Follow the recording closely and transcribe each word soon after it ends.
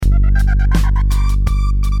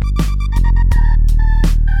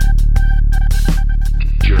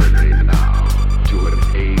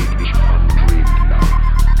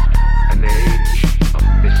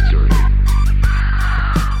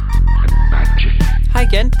Hi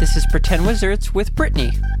again, this is Pretend Wizards with Brittany,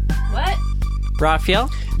 What? Raphael,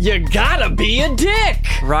 You gotta be a dick!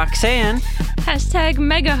 Roxanne, Hashtag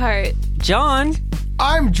Megaheart. John,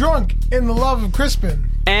 I'm drunk in the love of Crispin.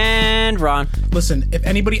 and Ron. Listen, if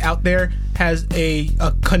anybody out there has a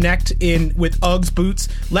connect in with Uggs boots,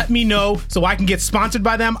 let me know so I can get sponsored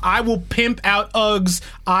by them. I will pimp out Uggs.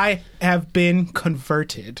 I have been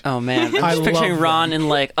converted. Oh man, I'm I just picturing love Ron in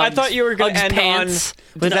like Uggs, I thought you were going Uggs to end pants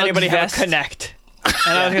on, with does anybody Uggs have vest. a connect? And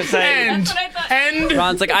I was going to say, And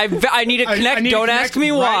Ron's like, I need a connect. I need Don't to ask connect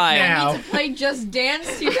me right why. now. Play Just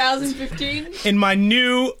Dance 2015. In my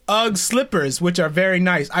new Ugg slippers, which are very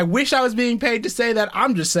nice. I wish I was being paid to say that.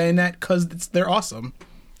 I'm just saying that because they're awesome.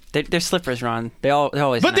 They're slippers, Ron. They're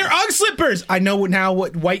always. But nice. they're Ugg slippers. I know now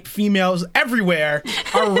what white females everywhere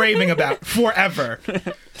are raving about forever.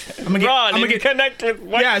 I'm gonna get. Ron, I'm you gonna can get. connect with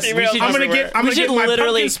white Yes, females I'm gonna everywhere. get. I'm We gonna should get my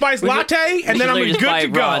literally pumpkin spice we should- latte, we and then should I'm literally good just to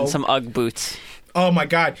buy Ron go. some Ugg boots. Oh my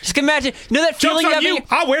god! Just imagine. You know that feeling Jokes you on have. you.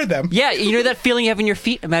 I'll wear them. Yeah, you know that feeling you have in your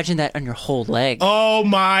feet. Imagine that on your whole leg. Oh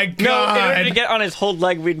my No, in order to god! get on his whole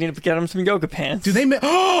leg, we'd need to get him some yoga pants. Do they make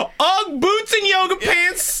Ugg boots and yoga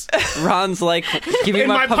pants Ron's like, give me in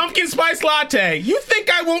my my pumpkin spice latte? You think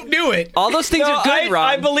I won't do it? All those things No, are good, Ron.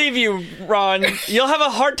 I believe you, Ron. You'll have a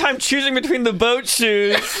hard time choosing between the boat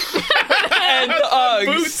shoes and the Uggs.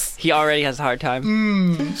 Boots. He already has a hard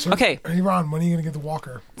time. Okay, Hey, Ron, when are you going to get the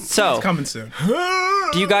walker? so Coming soon.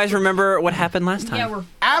 do you guys remember what happened last time? Yeah, we're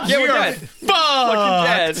Absolutely. Yeah, we're dead. Fuck.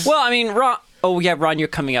 Dead. Well, I mean, Ron. Oh yeah, Ron, you're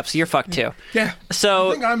coming up, so you're fucked too. Yeah. I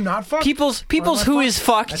So think I'm not fucked. people's not who fucked? is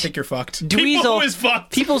fucked. I think you're fucked. Dweezil People who is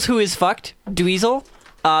fucked. People's who is fucked. Dweezil,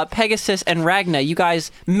 Pegasus, and Ragna. You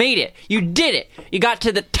guys made it. You did it. You got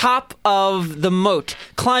to the top of the moat,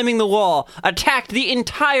 climbing the wall, attacked the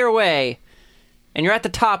entire way, and you're at the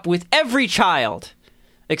top with every child,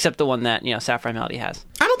 except the one that Sapphire Melody has.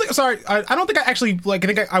 I don't think. Sorry, I don't think I actually like.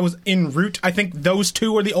 I think I was en route. I think those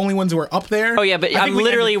two were the only ones who were up there. Oh yeah, but I think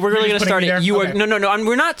we're really you're going to just start putting me it. there? You Okay. are no.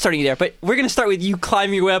 We're not starting you there, but we're going to start with you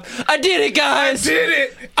climbing your way up. I did it, guys. Did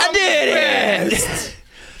it? I I'm did the it. best.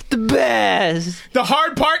 The best. The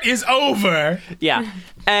hard part is over. Yeah.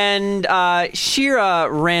 And Shira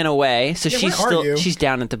ran away, so she's where are you? she's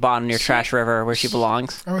down at the bottom near Trash River where she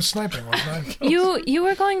belongs. I was sniping, wasn't I? You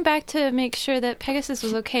were going back to make sure that Pegasus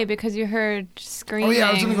was okay because you heard Oh, screaming. yeah,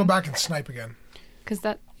 I was going to go back and snipe again. Because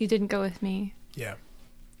that you didn't go with me. Yeah.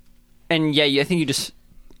 And yeah, I think you just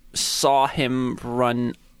saw him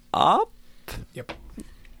run up. Yep.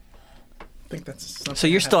 I think that's something So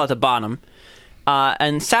you're I still at the bottom.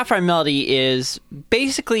 And Sapphire Melody is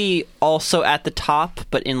basically also at the top,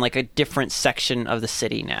 but in like a different section of the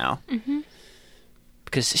city now. Mm-hmm.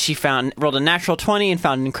 Because she rolled a natural 20 and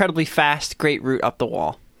found an incredibly fast, great route up the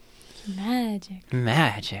wall.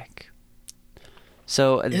 Magic.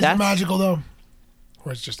 So Is that's it magical, though?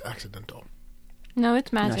 Or it's just accidental? No,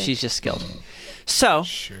 it's No, magic. she's just skilled. So,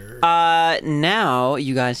 Sure. now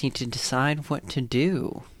you guys need to decide what to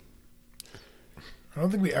do. I don't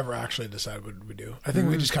think we ever actually decide what we do. I think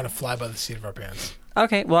we just kind of fly by the seat of our pants.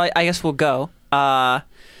 Okay, well, I guess we'll go.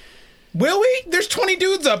 Will we? There's 20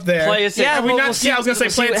 dudes up there. Play it safe. Yeah, Are we we'll- not? we'll see- yeah, I was gonna say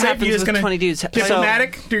we'll see play it what safe. happens You're just with gonna 20 dudes.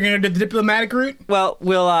 diplomatic. You're gonna do the diplomatic route. Well,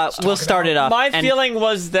 we'll start it up. My and- feeling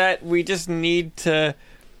was that we just need to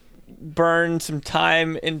burn some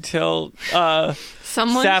time until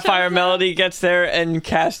Someone Sapphire shows up? Melody gets there and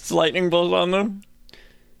casts lightning bolts on them.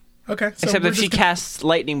 Okay. So Except we're if she just gonna- casts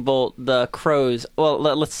lightning bolt, the crows. Well,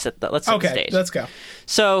 let's set the Okay, stage. let's go.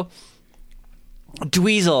 So,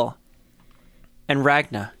 Dweezil and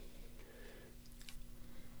Ragna,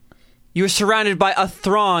 you are surrounded by a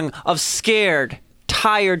throng of scared,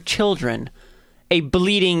 tired children, a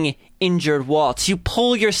bleeding, injured waltz. You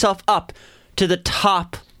pull yourself up to the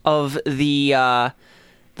top of the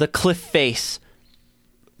cliff face,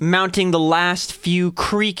 mounting the last few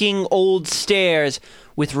creaking old stairs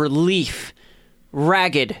with relief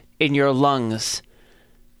ragged in your lungs.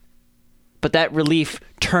 But that relief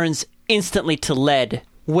turns instantly to lead,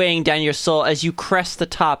 weighing down your soul as you crest the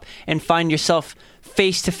top and find yourself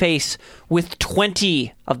face to face with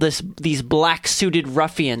 20 of these black-suited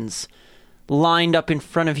ruffians lined up in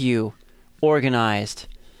front of you, organized,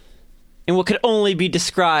 in what could only be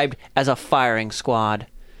described as a firing squad.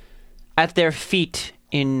 At their feet,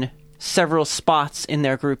 in several spots in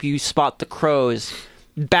their group, you spot the crows,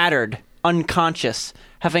 battered, unconscious,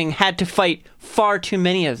 having had to fight far too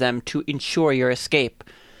many of them to ensure your escape.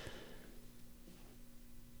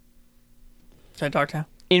 Should I talk now?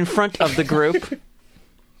 In front of the group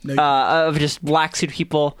of just black-suited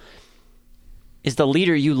people is the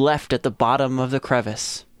leader you left at the bottom of the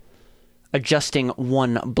crevice, adjusting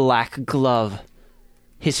one black glove,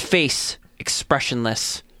 his face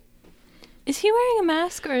expressionless. Is he wearing a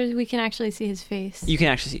mask, or we can actually see his face? You can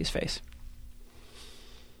actually see his face.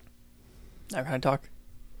 Now can I talk?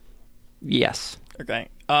 Yes. Okay.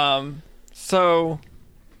 So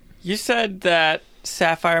you said that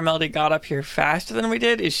Sapphire Melody got up here faster than we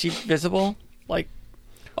did. Is she visible, like,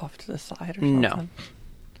 off to the side or something? No.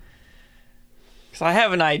 Because I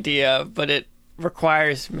have an idea, but it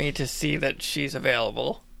requires me to see that she's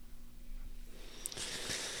available.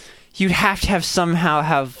 You'd have to somehow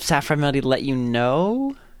have Sapphire Melody let you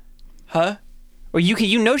know? Huh? Or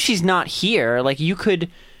you know she's not here. Like, you could...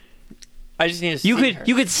 I just need to see her.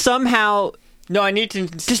 You could somehow... No, I need to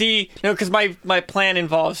see... No, because my plan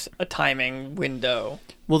involves a timing window.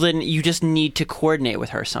 Well, then you just need to coordinate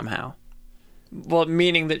with her somehow. Well,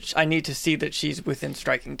 meaning that I need to see that she's within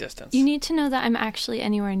striking distance. You need to know that I'm actually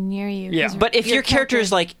anywhere near you. Yeah. 'cause But if your character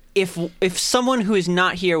is like... If someone who is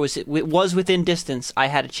not here was within distance, I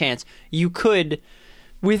had a chance. You could,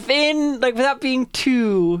 without being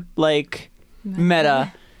too, like,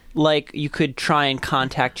 meta, like, you could try and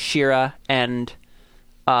contact Shira and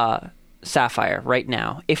Sapphire right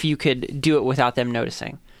now, if you could do it without them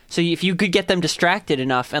noticing. So if you could get them distracted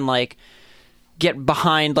enough and, like, get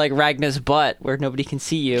behind, like, Ragna's butt where nobody can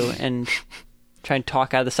see you and try and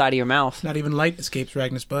talk out of the side of your mouth. Not even light escapes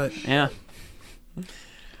Ragna's butt. Yeah.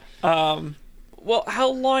 Well, how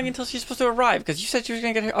long until she's supposed to arrive? Because you said she was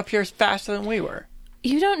going to get up here faster than we were.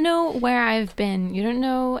 You don't know where I've been. You don't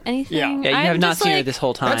know anything. Yeah. Yeah, you have I'm not just seen her like, this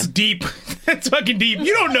whole time. That's deep. That's fucking deep.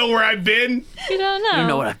 You don't know where I've been. You don't know. You don't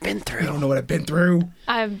know what I've been You through. don't know what I've been through.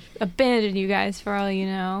 I've abandoned you guys for all you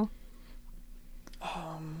know.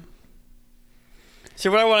 So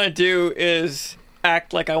what I want to do is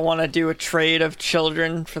act like I want to do a trade of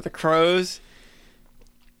children for the crows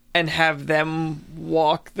and have them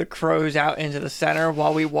walk the crows out into the center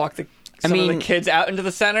while we walk some of the kids out into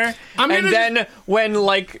the center. And then when,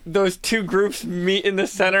 like, those two groups meet in the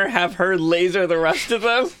center, have her laser the rest of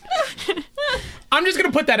them. I'm just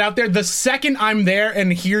going to put that out there. The second I'm there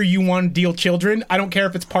and hear you want to deal children, I don't care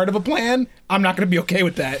if it's part of a plan, I'm not going to be okay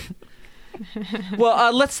with that.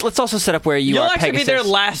 Well, let's also set up where you You'll are, actually be Pegasus. there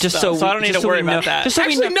last, though, so I don't need to worry about that. Just so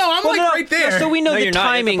Actually, we know, no, I'm, like, right there. Just so we know No, the you're not. You're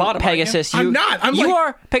at the timing, bottom, aren't you? Pegasus. I'm not. I'm you like-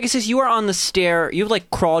 are Pegasus. You are on the stair. You've like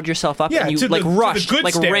crawled yourself up, Yeah, and you to the- like to the rushed, good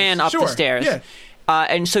like stairs. ran up Sure, the stairs. yeah.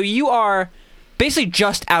 And so you are basically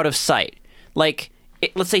just out of sight. Like,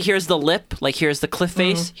 let's say here's the lip. Like here's the cliff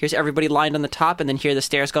face. Here's everybody lined on the top, and then here are the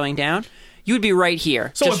stairs going down. You would be right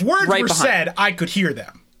here. So just if words right were behind. said, I could hear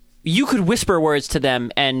them. You could whisper words to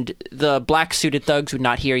them, and the black-suited thugs would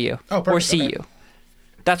not hear you Oh, perfect. or see Okay. you.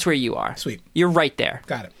 That's where you are. Sweet. You're right there.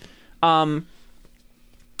 Got it.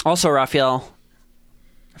 Also, Raphael,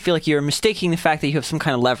 I feel like you're mistaking the fact that you have some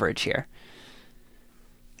kind of leverage here.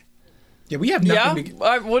 Yeah, we have Yeah? nothing.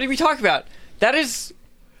 What did we talk about? That is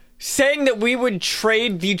saying that we would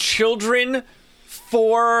trade the children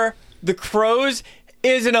for the crows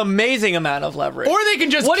is an amazing amount of leverage. Or they can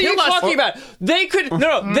just What are kill you us. talking about? They could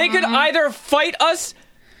they could either fight us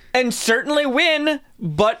and certainly win,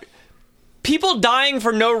 but people dying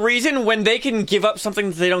for no reason when they can give up something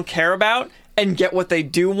that they don't care about and get what they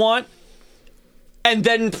do want, and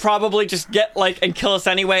then probably just get and kill us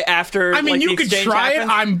anyway after. I mean, like, you the could exchange try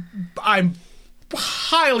happens. it.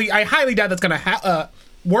 I highly doubt that's gonna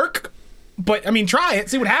work. But I mean, try it.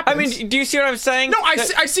 See what happens. I mean, do you see what I'm saying? no,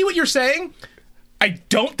 I see what you're saying. I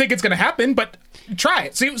don't think it's gonna happen, but try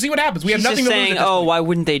it. See what happens. We have He's nothing just to lose. saying, at this point. why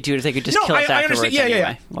wouldn't they do it if they could just No, kill us I afterwards understand. Yeah, yeah,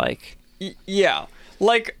 anyway? Like, Yeah.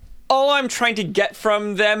 All I'm trying to get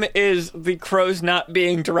from them is the crows not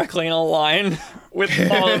being directly in a line with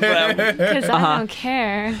all of them. Because I don't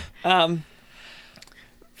care. Fine.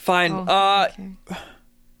 Oh, I don't care.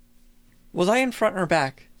 Was I in front or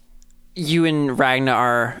back? you and Ragna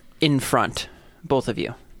are in front, both of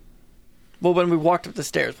you. Well, when we walked up the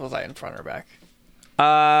stairs, was I in front or back?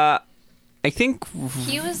 I think,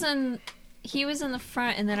 He was in the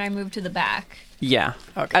front, and then I moved to the back. yeah.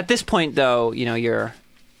 Okay. At this point, though, you're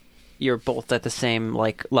both at the same,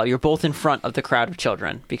 you're both in front of the crowd of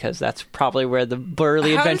children, because that's probably where the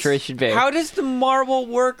burly adventurers should be. How does the marble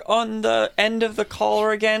work on the end of the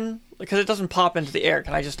collar again? Because it doesn't pop into the air.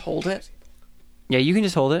 Can I just hold it? Yeah, you can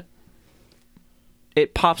just hold it.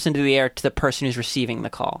 It pops into the air to the person who's receiving the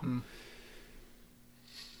call.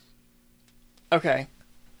 Okay.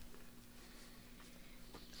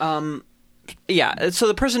 Yeah, so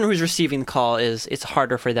the person who's receiving the call it's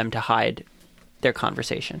harder for them to hide their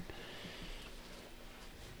conversation.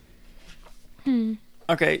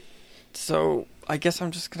 Okay. So I guess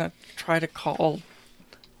I'm just gonna try to call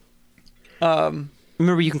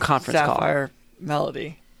Remember, you can conference Sapphire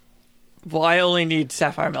Melody. Well, I only need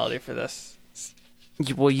Sapphire Melody for this.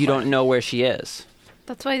 You don't know where she is.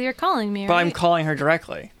 That's why you're calling me, right? But I'm calling her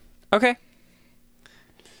directly. Okay.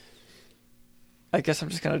 I guess I'm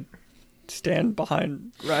just gonna stand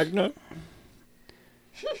behind Ragna.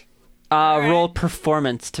 Roll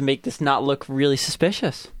performance to make this not look really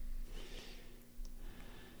suspicious.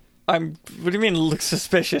 What do you mean look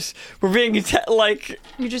suspicious? We're being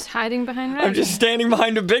You're just hiding behind Ragnar. I'm just standing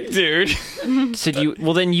behind a big dude. So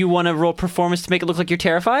then you want to roll performance to make it look like you're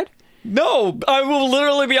terrified? No, I will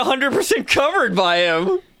literally be 100% covered by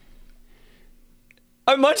him.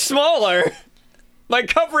 I'm much smaller. My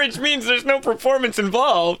coverage means there's no performance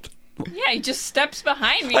involved. Yeah, he just steps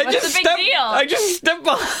behind me. What's the big deal? I just step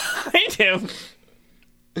behind him.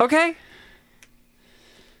 Okay.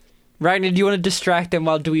 Ragnar, do you want to distract him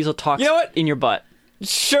while Dweezil talks You know what? in your butt?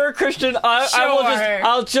 Sure, Christian.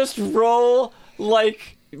 I'll just roll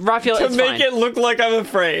Raphael, to it's make fine. it look like I'm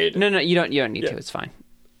afraid. No, you don't need to. It's fine.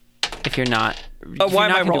 If you're not, if Why you're not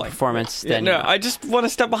am I gonna do rolling? performance, Yeah, then no, you're not. I just want to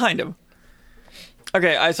step behind him.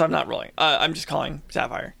 Okay, so I'm not rolling. I'm just calling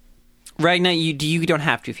Sapphire. Ragnar, you don't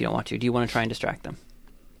have to if you don't want to. Do you want to try and distract them?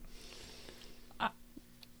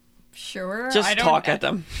 Sure. Just I don't- talk at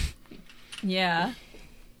them. Yeah.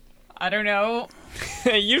 I don't know.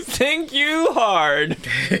 You think you hard.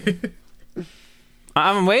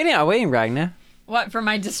 I'm waiting, Ragnar. What, for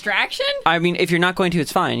my distraction? I mean, if you're not going to,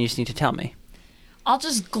 it's fine. You just need to tell me. I'll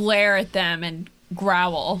just glare at them and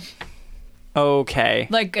growl Okay.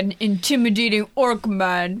 like an intimidating orc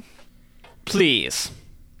man. Please.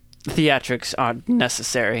 Theatrics aren't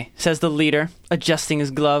necessary, says the leader, adjusting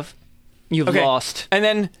his glove. You've Okay. lost. And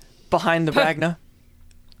then behind the Ragna,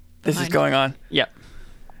 this is Behind. going on. Yep.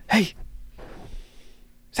 Hey,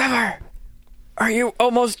 Sapphire, are you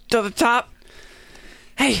almost to the top?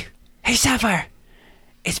 Hey, Sapphire.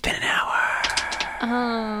 It's been an hour.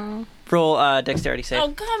 Oh. Roll dexterity save.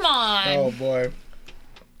 Oh, come on. Oh boy.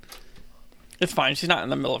 It's fine. She's not in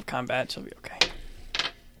the middle of combat. She'll be okay.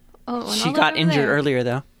 Oh, and She all got over injured there. earlier,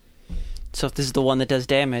 though. So if this is the one that does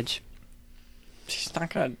damage. She's not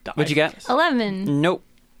gonna die. What'd you get? 11. Nope.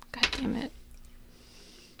 God damn it.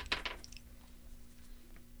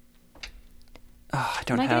 Oh, I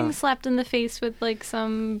don't Am I getting have... slapped in the face with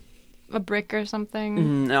a brick or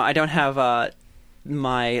something? No, I don't have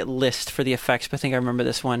my list for the effects, but I think I remember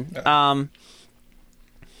this one.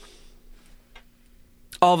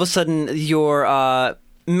 All of a sudden, your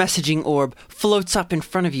messaging orb floats up in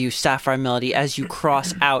front of you, Sapphire Melody, as you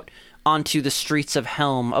cross out onto the streets of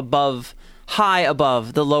Helm, high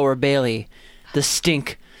above the lower Bailey. The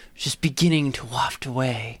stink just beginning to waft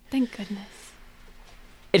away. Thank goodness.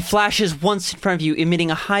 It flashes once in front of you, emitting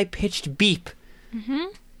a high-pitched beep. Mm-hmm.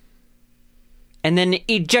 And then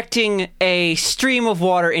ejecting a stream of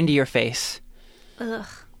water into your face. Ugh.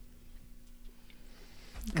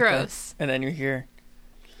 Gross. And then you hear,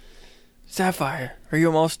 Sapphire, are you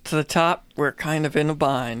almost to the top? We're kind of in a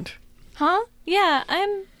bind. Huh? Yeah,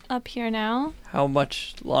 I'm up here now. How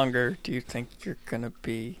much longer do you think you're gonna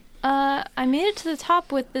be? I made it to the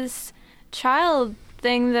top with this child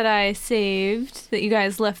thing that I saved that you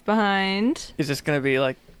guys left behind. Is this gonna be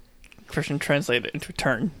like Christian translate it into a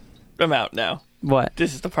turn amount now? What?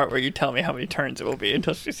 This is the part where you tell me how many turns it will be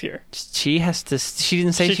until she's here. She has to... She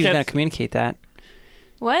didn't say She she was can't- going to communicate that.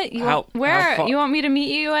 What? You How- want, where? how far- You want me to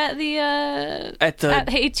meet you at the At the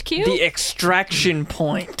HQ? the extraction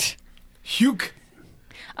point. Huke.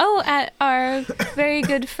 Oh, at our very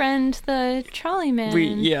good friend, the trolley man.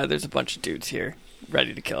 There's a bunch of dudes here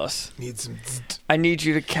ready to kill us. Need some. I need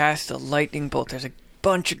you to cast a lightning bolt. There's a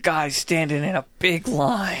bunch of guys standing in a big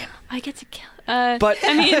line. I get to kill. But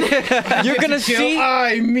I mean, you're gonna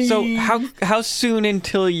see. Me. So how soon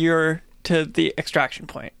until you're to the extraction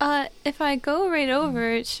point? if I go right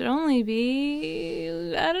over, it should only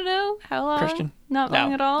be, I don't know, how long? Christian? Not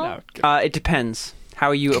long at all? No. It depends. How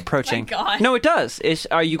are you approaching? God. No, it does.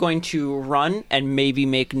 Are you going to run and maybe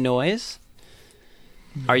make noise?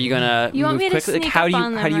 Are you going to You want move me to quickly? sneak How up do you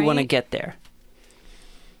on how them, do you want to right? get there?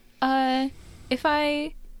 If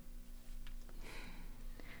I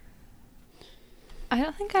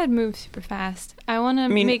don't think I'd move super fast. I want to I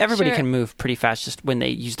mean, make everybody sure, can move pretty fast just when they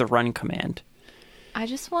use the run command. I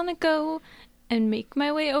just want to go and make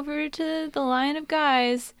my way over to the line of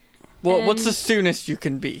guys. Well, what's and- the soonest you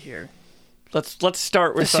can be here? Let's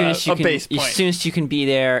start with As soon as you a can, base point. as soon as you can be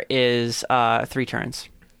there is 3 turns.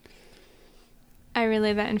 I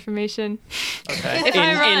relay that information. Okay. If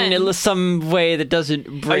I run, in some way that doesn't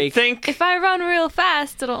I break. think. if I run real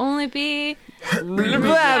fast, it'll only be.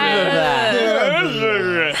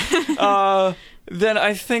 Then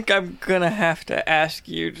I think I'm gonna have to ask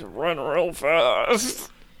you to run real fast.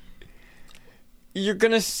 you're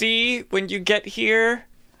gonna see when you get here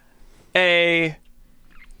a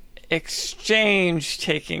exchange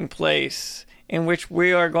taking place in which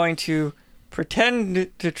we are going to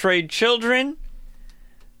pretend to trade children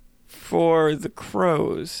for the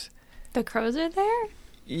crows. The crows are there?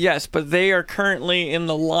 Yes, but they are currently in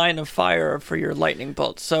the line of fire for your lightning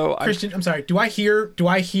bolt. So Christian, I'm sorry. Do I hear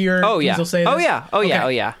Oh yeah. Diesel say this? Oh yeah. Oh yeah. Okay. Oh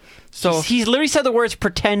yeah. So He's literally said the words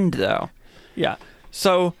pretend though. yeah.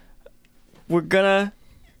 So we're gonna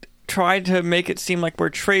try to make it seem like we're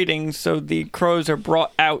trading, so the crows are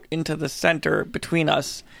brought out into the center between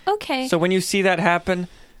us. Okay. So when you see that happen,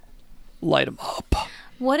 light them up.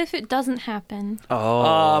 What if it doesn't happen?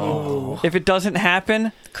 If it doesn't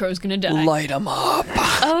happen, Crow's gonna die. light them up.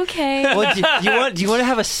 Okay. Well, do you want to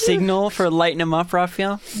have a signal for lighting them up,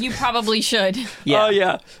 Raphael? You probably should. Oh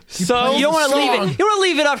yeah. So You don't want to leave Song. it. You want to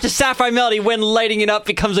leave it up to Sapphire Melody when lighting it up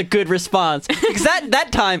becomes a good response, because that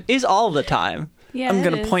time is all the time. Yeah, I'm it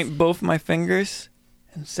gonna is. point both my fingers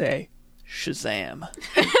and say, Shazam.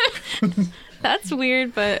 That's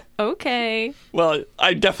weird, but okay. Well,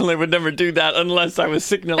 I definitely would never do that unless I was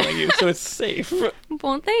signaling you, so it's safe.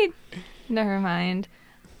 Won't they? Never mind.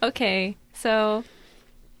 Okay, so,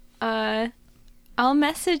 I'll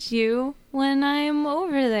message you when I'm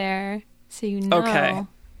over there, so you know. Okay.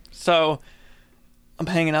 So, I'm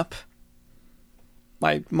hanging up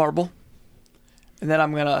my marble, and then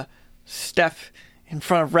I'm gonna step in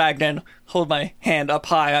front of Ragnar, hold my hand up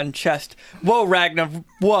high on chest. Whoa, Ragnar,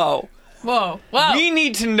 whoa. Whoa. Whoa. We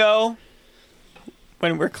need to know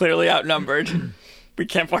when we're clearly outnumbered. We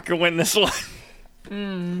can't fucking win this one.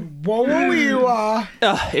 Whoa, you are.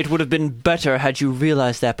 It would have been better had you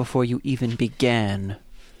realized that before you even began.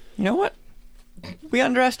 You know what? We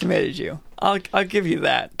underestimated you. I'll give you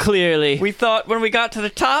that. Clearly. We thought when we got to the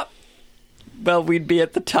top, well, we'd be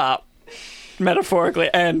at the top, metaphorically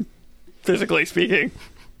and physically speaking.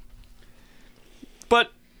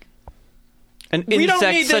 But An we don't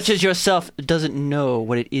insect need such this- as yourself doesn't know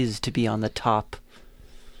what it is to be on the top.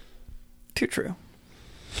 too true.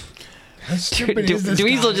 How stupid is this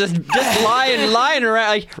Dweezil guy? just lying around,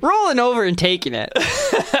 like, rolling over and taking it.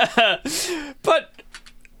 But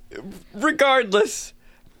regardless,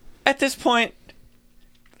 at this point,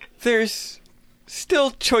 there's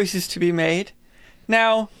still choices to be made.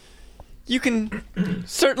 Now, you can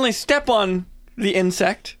certainly step on the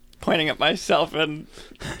insect, pointing at myself and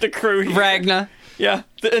the crew here. Ragnar. Yeah,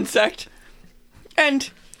 the insect.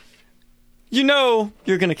 And you know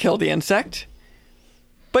you're going to kill the insect,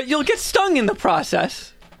 but you'll get stung in the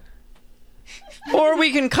process. Or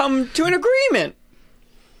we can come to an agreement.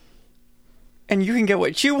 And you can get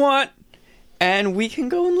what you want, and we can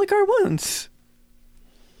go and lick our wounds.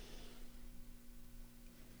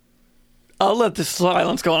 I'll let this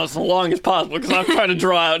silence go on as long as possible, because I'm trying to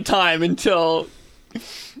draw out time until...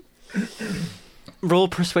 Roll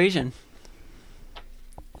persuasion.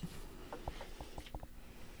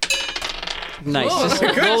 Nice.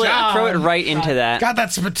 Just roll it, throw it right into that. Got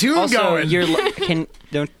that spittoon Also, going.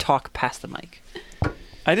 don't talk past the mic.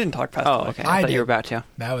 I didn't talk past Oh, the okay. mic. I I thought you did. were about to.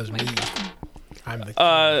 That was me. I'm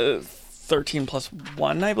the 13 plus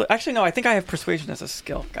 1, I believe. Actually, no, I think I have persuasion as a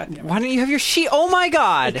skill. God damn it. Why don't you have your sheet? Oh my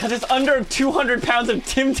god! Because it's under 200 pounds of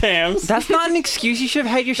Tim Tams. That's not an excuse. You should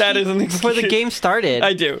have had your That sheet is an before the excuse. game started.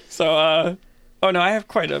 I do. So, oh no, I have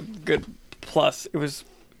quite a good plus. It was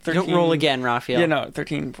 13. Don't roll again, Raphael. Yeah, no,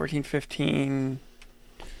 13, 14, 15,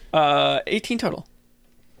 18 total.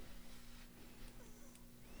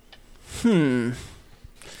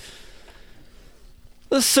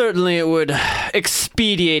 Well, certainly it would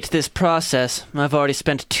expedite this process. I've already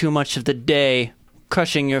spent too much of the day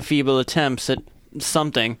crushing your feeble attempts at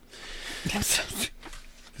something. Is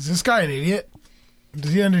this guy an idiot?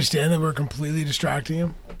 Does he understand that we're completely distracting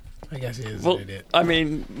him? I guess he is Well, an idiot. I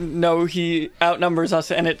mean, no, he outnumbers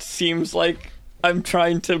us, and it seems like I'm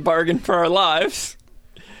trying to bargain for our lives.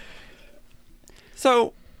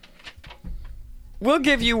 So, we'll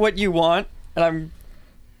give you what you want, and I'm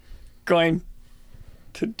going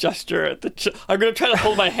to gesture at the I'm going to try to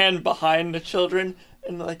hold my hand behind the children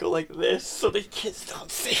and like go like this so the kids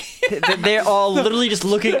don't see. They're all literally just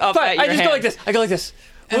looking up Fine, at your I just hand. go like this. I go like this.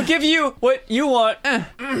 We'll give you what you want.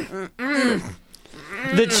 The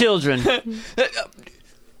children.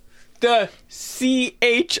 The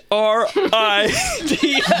CHRID. I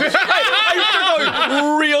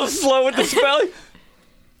go real slow with the spelling.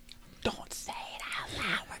 Don't say it out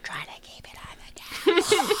loud. We're trying to keep it on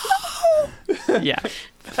the Yeah.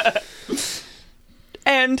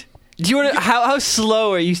 And Do you want to, how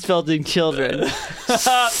slow are you spelling children?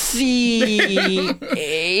 CH.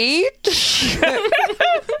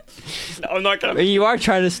 No, I'm not gonna. You are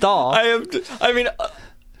trying to stall. I mean,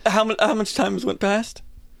 how much time has went past?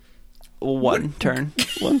 One turn.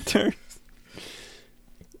 One turn.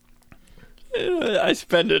 I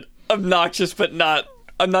spend it obnoxious, but not.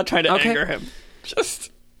 I'm not trying to Okay. anger him.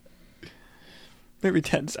 Just maybe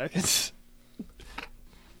 10 seconds.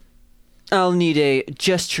 I'll need a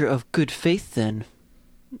gesture of good faith then.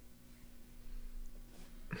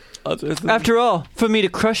 Other than After all, for me to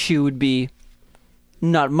crush you would be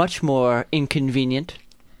not much more inconvenient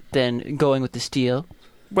than going with the steel.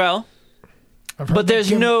 well, I've heard But that there's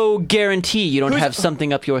Kim- no guarantee you don't Who's- have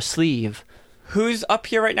something up your sleeve. who's up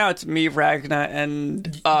here right now? It's me, Ragna,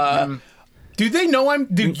 and Do they know I'm?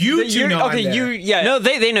 Do you two know okay, I'm there? you yeah. No,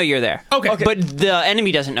 they know you're there. Okay. But the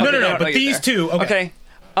enemy doesn't know. No, you're there. but you're these there. two. Okay. Okay.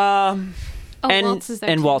 Oh, And Waltz is there.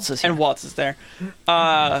 and too. Waltz is here. And Waltz is there.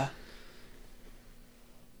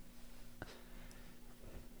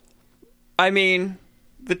 I mean,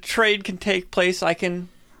 the trade can take place. I can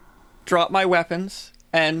drop my weapons,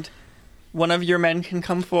 and one of your men can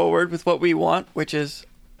come forward with what we want, which is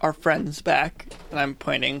our friends back. And I'm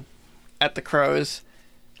pointing at the crows,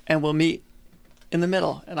 and we'll meet in the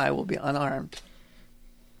middle, and I will be unarmed.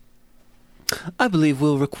 I believe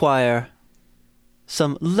we'll require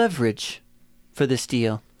some leverage for this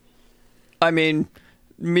deal. I mean,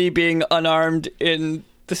 me being unarmed in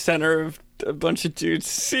the center of a bunch of dudes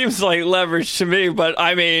seems like leverage to me, but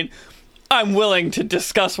I mean, I'm willing to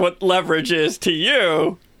discuss what leverage is to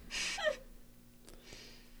you.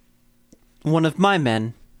 One of my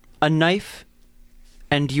men, a knife,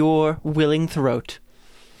 and your willing throat.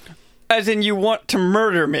 As in, you want to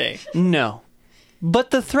murder me. No.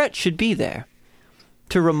 But the threat should be there.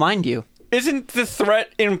 To remind you. Isn't the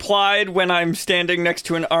threat implied when I'm standing next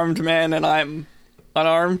to an armed man and I'm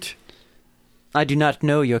unarmed? I do not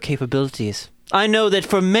know your capabilities. I know that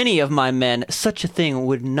for many of my men, such a thing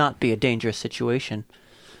would not be a dangerous situation.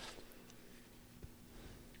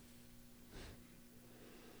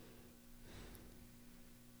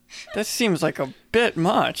 That seems like a bit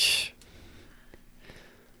much.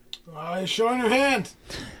 Showing your hand.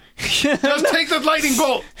 Just take the lightning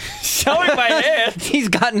bolt. Showing my hand. He's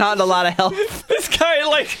got not a lot of health. This guy,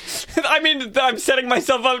 like, I mean, I'm setting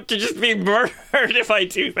myself up to just be murdered if I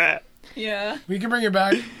do that. Yeah. We can bring it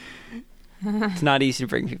back. It's not easy to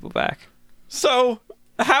bring people back. So,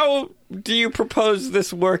 how do you propose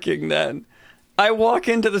this working then? I walk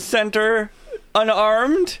into the center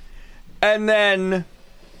unarmed, and then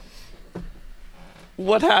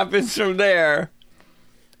what happens from there?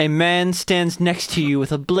 A man stands next to you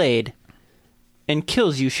with a blade and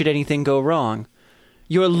kills you should anything go wrong.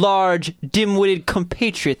 Your large, dim-witted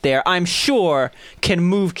compatriot there, I'm sure, can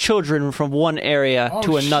move children from one area Oh,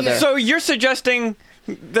 to another. shit. So you're suggesting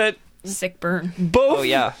that Sick burn. both Oh,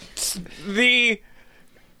 yeah. the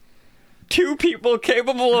two people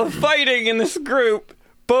capable of fighting in this group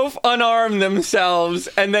both unarm themselves,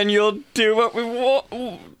 and then you'll do what we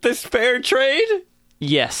want, this fair trade?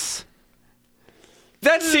 Yes.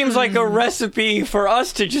 That seems like a recipe for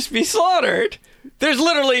us to just be slaughtered. There's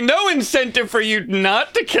literally no incentive for you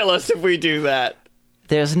not to kill us if we do that.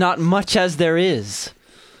 There's not much as there is.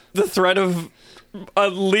 The threat of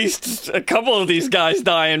at least a couple of these guys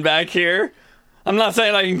dying back here. I'm not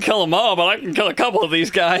saying I can kill them all, but I can kill a couple of these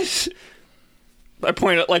guys. I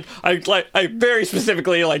point at I very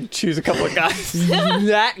specifically choose a couple of guys.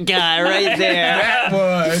 That guy right there. That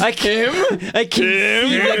was. I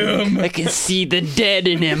can see the dead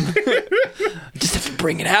in him. Just have to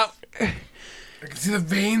bring it out. I can see the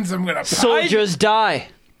veins. I'm gonna. Soldiers die.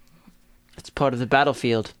 It's part of the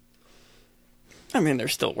battlefield. I mean, they're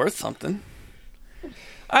still worth something.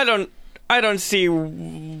 I don't see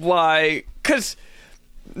why. 'Cause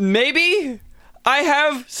maybe I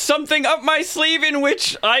have something up my sleeve in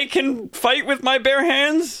which I can fight with my bare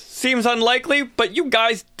hands. Seems unlikely, but you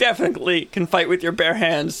guys definitely can fight with your bare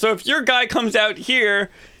hands. So if your guy comes out here,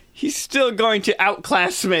 he's still going to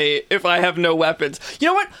outclass me if I have no weapons. You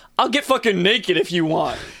know what? I'll get fucking naked if you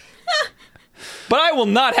want. But I will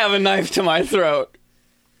not have a knife to my throat.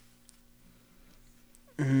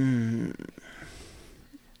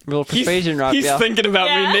 Roll persuasion, He's Raphael. thinking about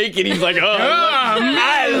me naked. He's like,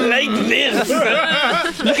 I like this.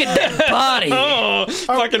 Look at that body. Oh,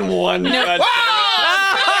 fucking one. God.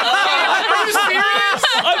 Are you serious?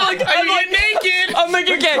 I'm like naked. I'm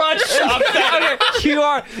making crotch chop. You're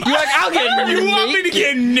like, I'll get You want me to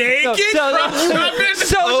get naked?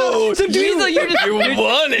 So Dweezil, you're just... You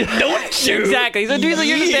want it, don't you? Exactly. So Dweezil,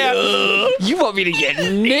 you're just there. You want me to get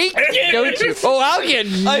naked, don't you? Oh, I'll get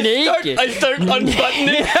naked. I start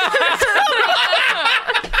unbuttoning.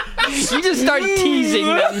 You just start teasing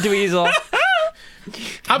them, Dweezil.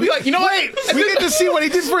 I'll be like, you know what? We get to see what he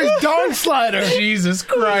did for his dong slider. Jesus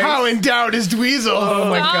Christ. How endowed is Dweezil? Oh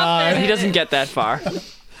my Stop God. it. He doesn't get that far.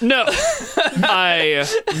 No, I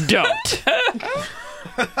don't.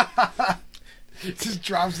 Just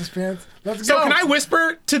drops his pants. Let's So go. can I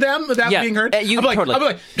whisper to them without Yeah, being heard? you I'll be like, totally. I'll be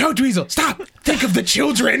like, no, Dweezil, stop. Think of the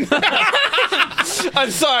children. I'm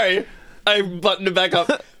sorry. I buttoned it back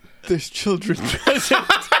up. There's children present.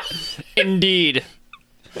 Indeed.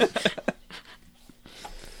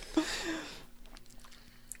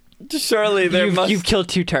 Surely there must. You've killed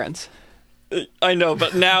 2 turns. I know,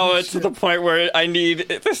 but now it's to the point where I need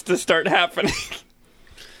this to start happening.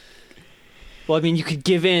 Well, I mean, you could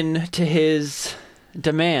give in to his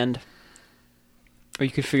demand, or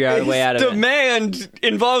you could figure out a way out of it. Demand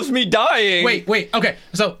involves me dying. Wait. Okay,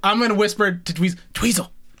 so I'm going to whisper to Dweezil. Dweezil,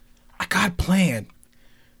 I got a plan.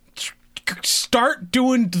 Start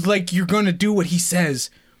doing like you're going to do what he says,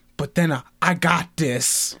 but then I got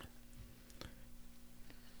this.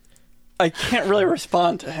 I can't really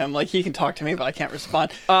respond to him. Like, he can talk to me, but I can't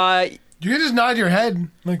respond. You can just nod your head.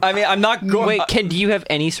 Like, I mean, I'm not going. Wait, do you have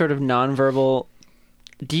any sort of nonverbal?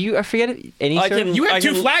 Do you? I forget it. Any I sort can- of? You have I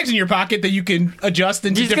 2 can- flags in your pocket that you can adjust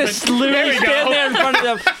into He's gonna different... literally stand there in front of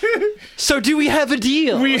them. So do we have a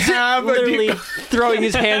deal? We have a literally deal. throwing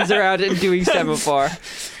his hands around and doing semaphore.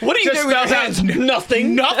 What do you Just do with your spells out hands?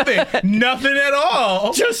 Nothing. Nothing at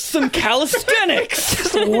all. Just some calisthenics.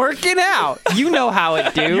 Just working out. You know how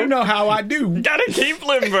it do. You know how I do. Gotta keep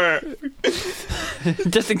limber.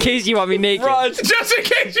 Just in case you want me naked. Rod, Just in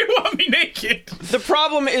case you want me naked. the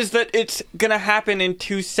problem is that it's gonna happen in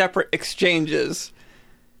 2 separate exchanges.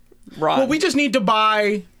 Ron. Well, we just need to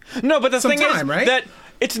buy... No, but the some thing time, is right? that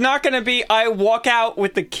it's not going to be I walk out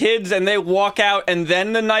with the kids and they walk out and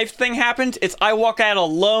then the knife thing happens. It's I walk out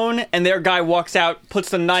alone and their guy walks out, puts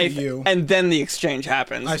the knife, you. and then the exchange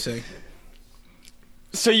happens. I see.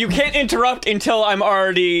 So you can't interrupt until I'm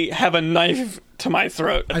already have a knife to my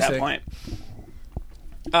throat at I that see. point.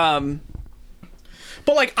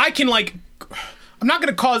 But, like, I can, like... I'm not going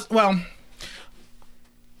to cause... Well...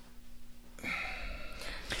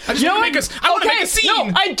 I just want to make a... I want to make a scene!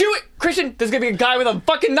 No, I do it! Christian, there's going to be a guy with a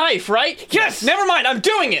fucking knife, right? Yes! Never mind, I'm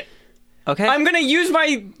doing it! Okay. I'm gonna use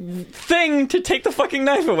my thing to take the fucking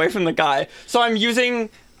knife away from the guy. So how you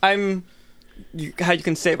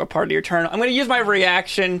can save a part of your turn. I'm gonna use my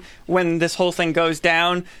reaction when this whole thing goes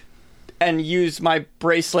down and use my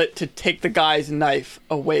bracelet to take the guy's knife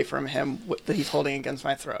away from him that he's holding against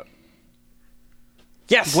my throat.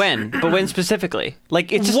 Yes. When? But when specifically?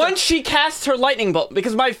 Like, it's just Once she casts her lightning bolt,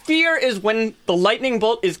 because my fear is when the lightning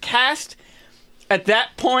bolt is cast, at that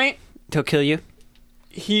point, to kill you?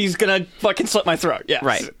 he's gonna fucking slit my throat. Yes.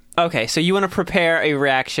 Right. Okay, so you want to prepare a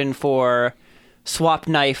reaction for swap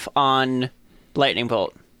knife on lightning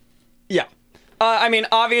bolt. Yeah. I mean,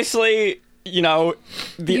 obviously, you know,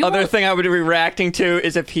 the You other won't- thing I would be reacting to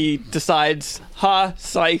is if he decides, ha,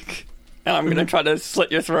 psych, and I'm going to try to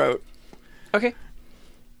slit your throat. Okay.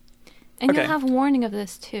 And Okay. you'll have warning of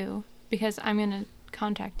this too, because I'm gonna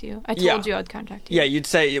contact you. I told Yeah. you I'd contact you. Yeah, you'd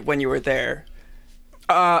say it when you were there.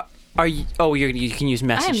 Are you? Oh, you can use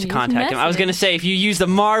message to use contact him. I was message. gonna say if you use the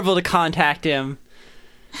marble to contact him.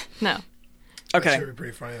 No. Okay. That would be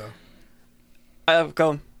pretty funny though.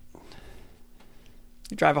 Go.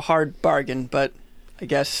 You drive a hard bargain, but I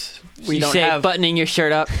guess we you don't say have buttoning your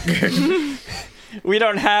shirt up. we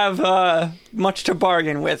don't have much to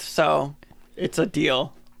bargain with, so it's a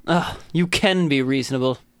deal. Ugh, you can be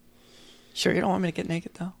reasonable. Sure, you don't want me to get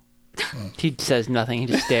naked though. He says nothing. He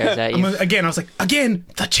just stares at you. Again, I was like, again,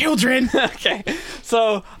 the children. Okay,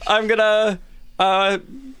 so I'm gonna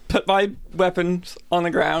put my weapons on the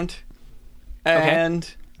ground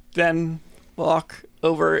and then walk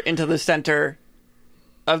over into the center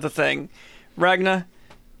of the thing. Ragna,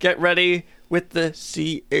 get ready with the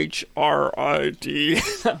CHRID.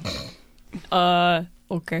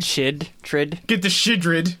 Okay. Trid. Get the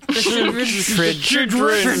shidrid.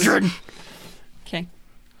 Trid. Okay.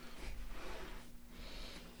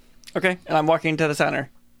 Okay, and I'm walking to the center.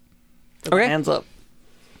 With my Okay. hands up.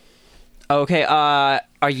 Okay, are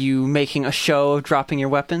you making a show of dropping your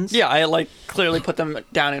weapons? Yeah, I like clearly put them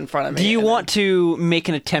down in front of me. Do you and want to make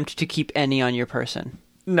an attempt to keep any on your person?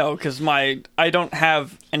 then- No, because I don't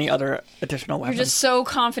have any other additional You're weapons. just so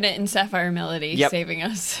confident in Sapphire Melody Yep. saving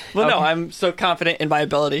us. Well, no, Okay. I'm so confident in my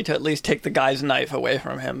ability to at least take the guy's knife away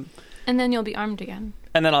from him. And then you'll be armed again.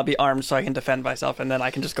 And then I'll be armed so I can defend myself, and then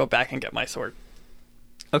I can just go back and get my sword.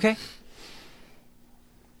 Okay.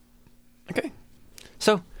 Okay.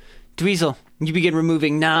 So, Dweezil, you begin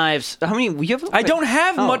removing knives. How many? You have? I don't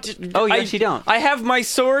have much. Oh, you actually don't. I have my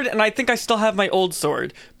sword, and I think I still have my old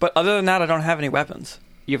sword. But other than that, I don't have any weapons.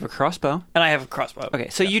 You have a crossbow. And I have a crossbow. Okay,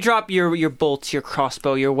 so you drop your bolts, your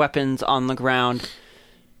crossbow, your weapons on the ground,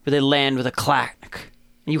 where they land with a clack.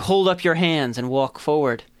 You hold up your hands and walk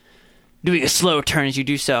forward, doing a slow turn as you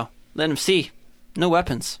do so. Let him see. No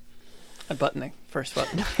weapons. I'm buttoning. First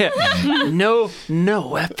button. No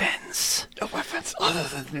weapons. No weapons other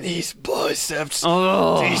than these biceps.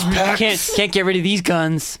 Oh, These packs. can't get rid of these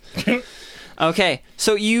guns. Okay,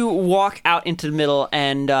 so you walk out into the middle,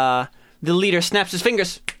 and the leader snaps his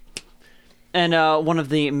fingers, and one of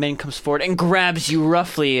the men comes forward and grabs you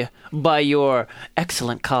roughly by your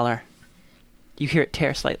excellent collar. You hear it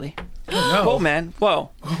tear slightly. Oh, Whoa, man. Whoa.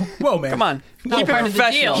 Whoa, man. Come on. No, Keep it part of the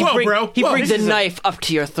professional. deal. Whoa, bro. He Whoa, brings this the is knife up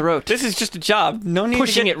to your throat, This is just a job. No need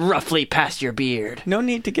pushing to get, it roughly past your beard. No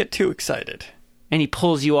need to get too excited. And he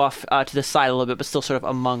pulls you off to the side a little bit, but still sort of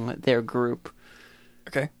among their group.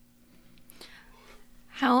 Okay.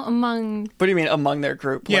 How among? What do you mean among their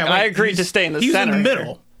group? Yeah, Like, I agreed to stay in the he's center. in the here.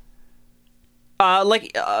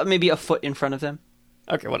 middle. Maybe a foot in front of them.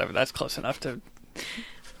 Okay, whatever. That's close enough to.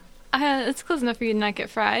 It's close enough for you to not get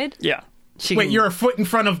fried. Yeah. She Wait, can- you're a foot in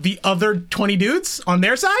front of the other 20 dudes on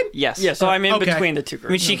their side? Yes. Yeah, so I'm in Okay. between the two groups.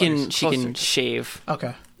 I mean, she can Closer. shave.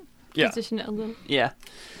 Okay. Yeah. Position it a little. Yeah.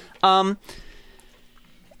 And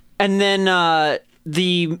then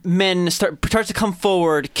the men start to come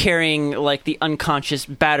forward carrying like the unconscious,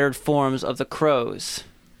 battered forms of the crows.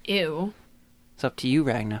 Ew. It's up to you,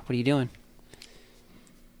 Ragna. What are you doing?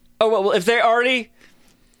 Oh, well, if they already.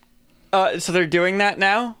 So they're doing that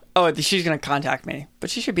now? Oh, she's going to contact me. But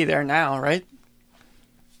she should be there now, right?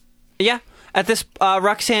 Yeah. At this,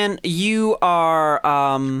 Roxanne, you are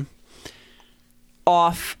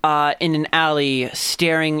off in an alley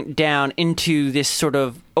staring down into this sort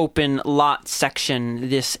of open lot section,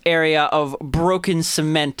 this area of broken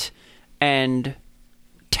cement and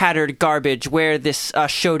tattered garbage where this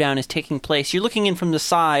showdown is taking place. You're looking in from the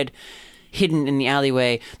side, hidden in the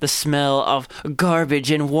alleyway, the smell of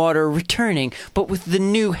garbage and water returning, but with the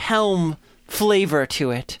new helm flavor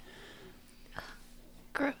to it.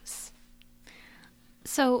 Gross.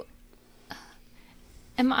 So,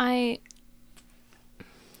 I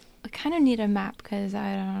kind of need a map because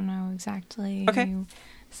I don't know exactly. Okay.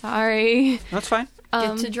 Sorry. That's fine.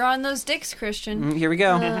 Get to drawing those dicks, Christian. Here we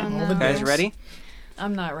go. All the Guys, dicks. ready?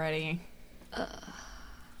 I'm not ready.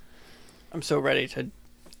 I'm so ready to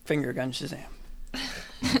finger gun Shazam.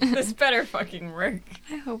 This better fucking work.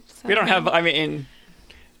 I hope so. We don't have. I mean,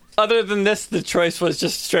 other than this, the choice was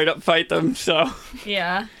just straight up fight them. So,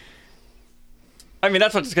 Yeah. I mean,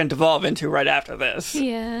 that's what it's going to devolve into right after this.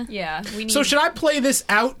 Yeah. Yeah. We need. So should I play this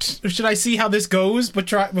out? Or should I see how this goes? But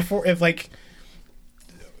try before if like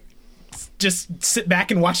just sit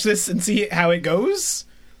back and watch this and see how it goes,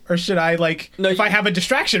 or should I like No, if you- I have a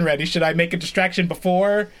distraction ready? Should I make a distraction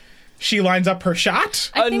before she lines up her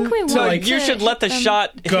shot? I think we no, want like, you to should let the hit them.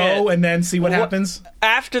 shot Go hit. and then see what What- happens.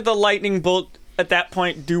 After the lightning bolt. At that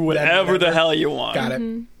point, do whatever the whatever. hell you want. Got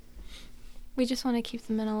it. We just want to keep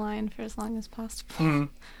them in a line for as long as possible.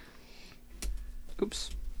 Oops.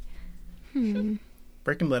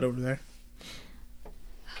 Breaking lead over there.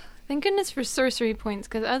 Thank goodness for sorcery points,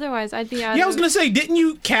 because otherwise I'd be out. Yeah, I was gonna say, didn't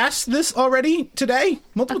you cast this already today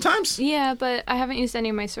multiple times? Yeah, but I haven't used any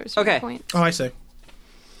of my sorcery Okay. points. Oh, I see.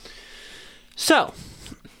 So,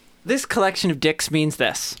 this collection of dicks means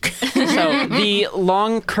this. So, the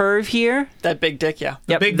long curve here, That big dick, yeah.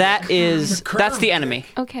 yep, big that is curve. that's the enemy.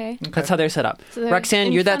 Okay. That's how they're set up. So they're Roxanne,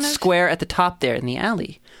 in you're that front of- square at the top there in the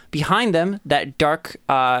alley. Behind them, that dark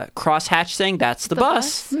crosshatch thing, that's the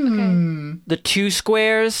bus. Okay. The two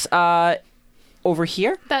squares over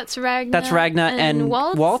here, That's Ragna. That's Ragna and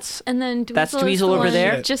Waltz. And then Dweezil That's is Dweezil the over one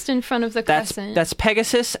there. just in front of the crescent. that's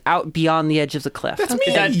Pegasus out beyond the edge of the cliff. That's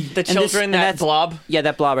Okay. me. Is that the And this- children, and that that's- blob? Yeah,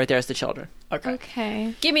 that blob right there is the children. Okay.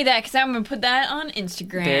 Okay. Give me that, because I'm going to put that on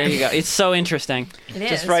Instagram. There you go. It's so interesting. It is.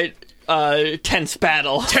 Just right, tense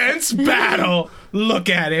battle. Tense battle. Look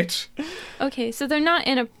at it. Okay, so they're not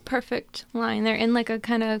in a perfect line. They're in like a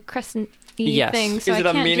kind of crescent-y Yes. thing. So Is it I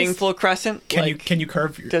a can't meaningful crescent? Can you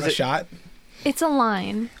curve does a it- shot? It's a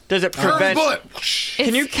line. Does it prevent? Bullet.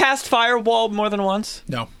 Can you cast firewall more than once?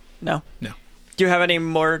 No. No. No. Do you have any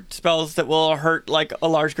more spells that will hurt like a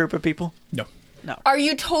large group of people? No. Are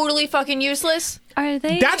you totally fucking useless? Are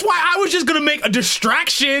they? That's why I was just gonna make a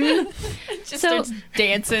distraction. Just So- starts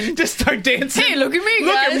dancing. Just start dancing. Hey, look at me,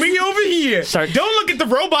 Look guys. at me over here. Start- Don't look at the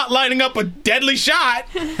robot lining up a deadly shot.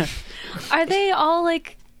 Are they all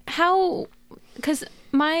like how? Because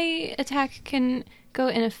my attack can go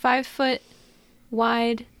in a 5 foot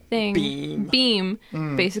wide thing beam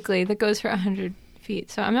basically that goes for 100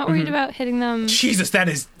 feet. So I'm not worried about hitting them. Jesus, that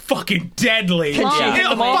is fucking deadly. Long. Yeah. Hit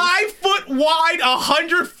a 5 foot wide,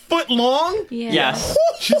 100 foot long. Yeah. Yes.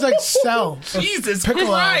 She's like Cell. Jesus Piccolo.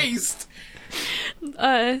 Christ.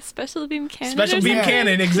 Special beam cannon. Special or beam something.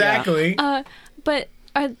 cannon, exactly. But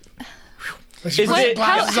She Is puts it-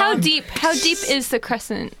 glasses how on. deep is the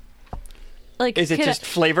crescent? Like, Is it could just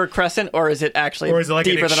flavor crescent, or is it actually Or is it like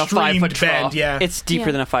deeper an than a 5 extreme foot trough? bend? Yeah. It's deeper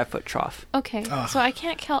Yeah. than a 5-foot trough. okay, so I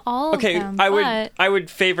can't kill all Okay, of them. I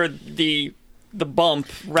would favor the bump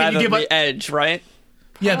rather give than a- the edge, right?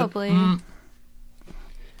 yeah. probably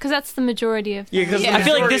because that's the majority of them. Yeah, 'cause I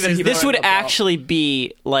feel like majority of the people this are would in the bump. actually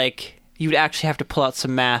be like you would actually have to pull out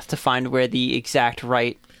some math to find where the exact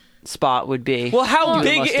right spot would be. Well, how do the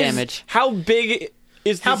big most is damage. how big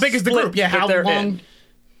is How big is the split group? Yeah, that how they're long? in?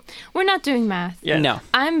 We're not doing math. Yeah, No.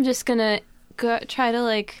 I'm just gonna try to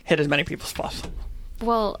like. hit as many people as possible.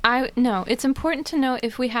 Well, it's important to know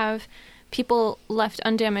if we have people left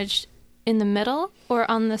undamaged in the middle or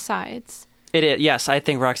on the sides. It is. Yes, I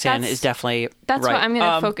think Roxanne That's- is definitely That's right. what I'm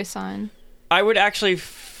gonna focus on. I would actually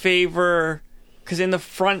favor because in the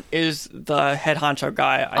front is the head honcho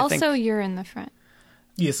guy. I Also, think. you're in the front.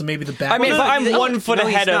 Yeah, so maybe the back. I mean, Well, but I'm no, 1 foot no,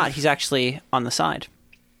 ahead he's of. not. He's actually on the side.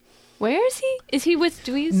 Where is he? Is he with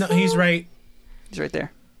Dweezil? no, he's right. He's right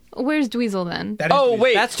there. Where's Dweezil then? That is Oh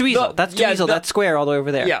wait, That's Dweezil. the- That's yeah, Dweezil. the- That's square all the way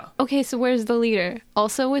over there. yeah, Okay, so where's the leader?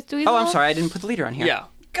 Also with Dweezil? Oh, I'm sorry. I didn't put the leader on here. yeah.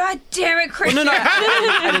 God damn it, Chris. No,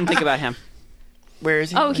 I didn't think about him. Where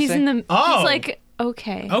is he? Oh, What did I he's say? in the. Oh. He's like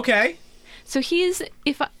okay. Okay. So he's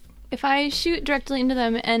if I shoot directly into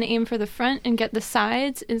them and aim for the front and get the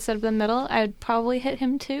sides instead of the middle, I would probably hit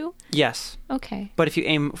him too. Yes, Okay, but if you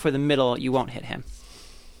aim for the middle, you won't hit him.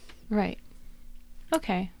 right.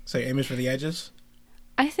 Okay, So your aim is for the edges?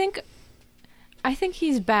 I think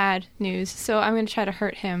he's bad news, so I'm gonna try to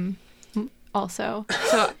hurt him also.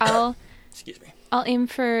 So Excuse me. I'll aim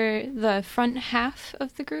for the front half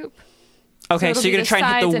of the group. Okay, it'll so you're be gonna the try and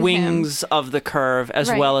hit sides the and him. wings of the curve as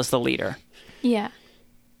Right. well as the leader. Yeah,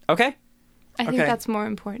 Okay. I think Okay. that's more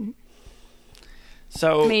important.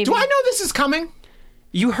 So Maybe. Do I know this is coming?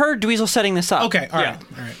 You heard Dweezil setting this up. Okay, all Yeah. right.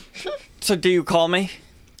 All right. So do you call me?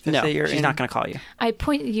 To No, say you're she's in? not gonna call you. I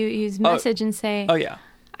point you use message and say, Oh yeah.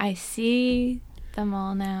 I see them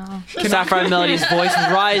all now. Sapphire Melody's voice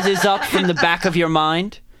rises up from the back of your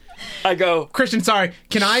mind. I go. Christian, sorry.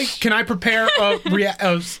 Can I prepare an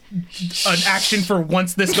action for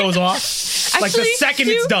once this goes off? Like the Actually, second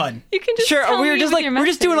you- it's done. You can just Sure, tell we were me just with like your we're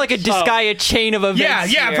just doing message. like a Disgaea chain of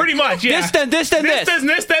events. Yeah, here. pretty much. Yeah. This, then this, then this,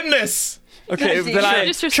 this. then this. Okay, Sure, then I.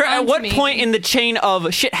 just Sure. At respond what to me. point in the chain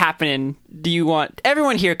of shit happening do you want?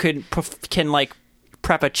 Everyone here can like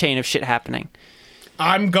prep a chain of shit happening.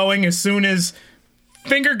 I'm going as soon as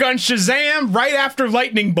finger gun Shazam right after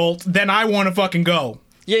lightning bolt. Then I want to fucking go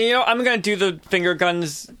Yeah, you know, I'm gonna do the finger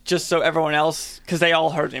guns just so everyone else, because they all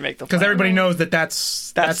heard me make the. because plan. everybody knows that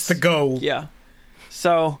that's the go. Yeah.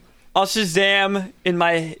 So I'll Shazam in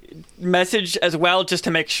my message as well, just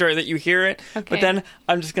to make sure that you hear it. Okay. But then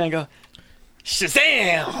I'm just gonna go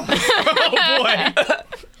Shazam, Oh boy.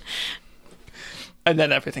 and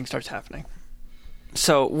then everything starts happening.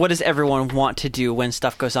 So, what does everyone want to do when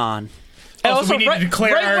stuff goes on? And Also, we need to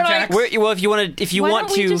declare our when I- attacks. Well, if you want to, Why want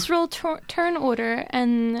don't we to, just roll turn order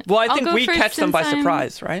and Well, I I'll think go we first catch them by since I'm-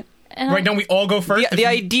 surprise, right? and Right? Don't we all go first? the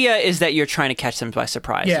idea is that you're trying to catch them by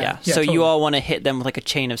surprise. Yeah, Yeah. yeah, So totally. you all want to hit them with like a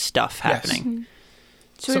chain of stuff happening.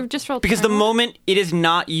 So we just roll Because the turn? moment it is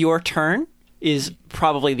not your turn is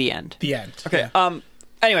probably the end. the end. Okay. Yeah.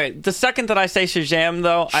 Anyway, the second that I say Shazam,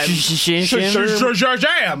 though,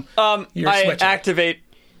 Shazam! You're I switching. activate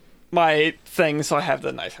my thing, so I have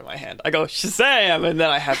the knife in my hand. I go Shazam, and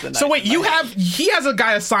then I have the knife. So wait, in my hand. he has a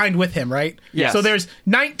guy assigned with him, right? Yes. So there's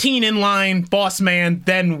 19 in line, boss man,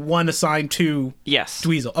 then one assigned to Yes.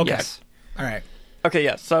 Dweezil. Okay. Yes. All right. Okay,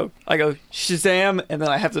 yeah. So I go Shazam, and then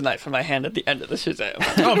I have the knife in my hand at the end of the Shazam.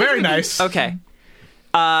 Oh, very nice. Okay.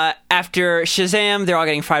 After Shazam, they're all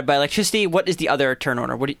getting fried by electricity. What is the other turn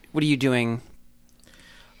order? What are you doing?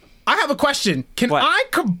 I have a question. Can What? I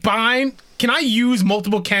combine? Can I use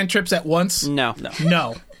multiple cantrips at once? No.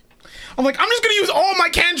 No. I'm like, I'm just gonna use all my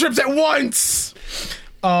cantrips at once.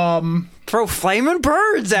 Throw flaming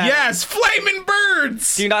birds at 'em. Yes, flaming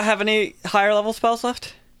birds. Do you not have any higher level spells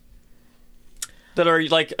left? That are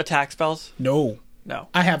like attack spells? No, No.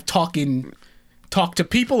 I have talk to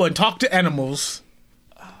people and talk to animals.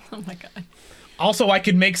 Oh my god. Also, I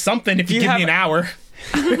could make something if you You give have- me an hour.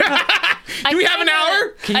 Do we have an hour?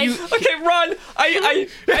 Can you? Okay, Ron. I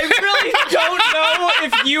really don't know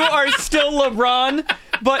if you are still LeBron,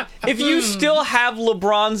 But if you still have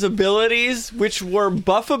LeBron's abilities, which were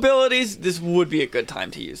buff abilities, this would be a good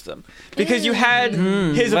time to use them. Because you had his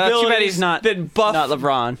Well, too bad abilities he's not buff not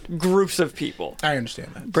LeBron. groups of people. I understand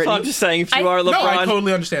that. So Brittany? I'm just saying, if you I- are No, I LeBron,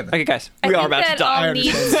 totally understand that. Okay, guys. we are I about think to that die. I'll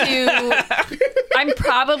need to. I'm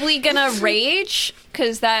probably gonna rage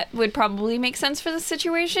because that would probably make sense for the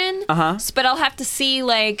situation. Uh-huh. But I'll have to see,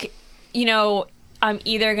 like, I'm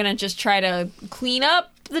either gonna just try to clean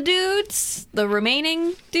up the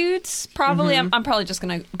remaining dudes. Probably, I'm probably just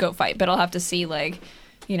gonna go fight. But I'll have to see, like,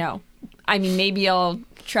 maybe I'll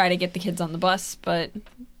try to get the kids on the bus, but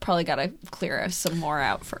probably gotta clear some more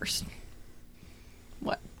out first.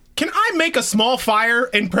 What? Can I make a small fire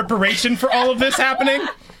in preparation for all of this happening?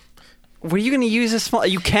 What are you going to use a small...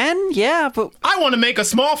 You can? Yeah, but I want to make a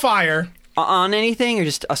small fire. on anything or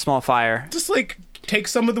just a small fire? Just like take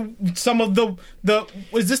some of the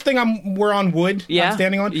is this thing we're on wood? Yeah. I'm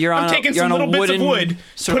standing on. You're on I'm a- taking you're some on a little bits of wooden wood,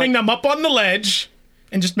 sort of putting like- them up on the ledge,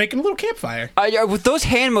 and just making a little campfire. With those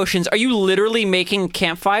hand motions, are you literally making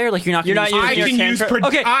campfire? Like you're not You're gonna not use using I your can use. cantrip?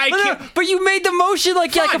 Okay, I no, can. but you made the motion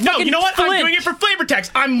like a No, fucking you know what? flint. I'm doing it for flavor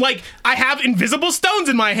text. I'm like, I have invisible stones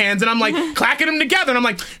in my hands, and I'm like clacking them together, and I'm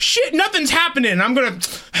like, shit, nothing's happening. I'm gonna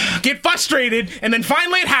get frustrated, and then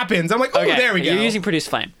finally it happens. I'm like, oh, Okay, there we go. You're using produce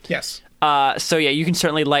flame. Yes. So yeah, you can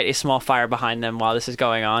certainly light a small fire behind them while this is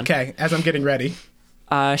going on. Okay, as I'm getting ready.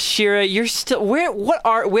 Shira, you're still where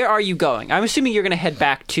are you going? I'm assuming you're going to head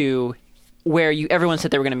back to where everyone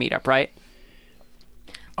said they were going to meet up, right?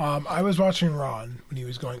 I was watching Ron when he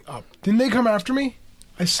was going up. Didn't they come after me?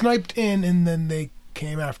 I sniped in, and then they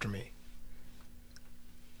came after me.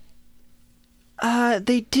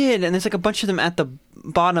 They did, and there's like a bunch of them at the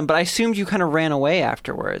bottom, but I assumed you kind of ran away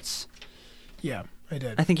afterwards. Yeah, I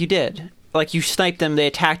did. I think you did. Like you sniped them, they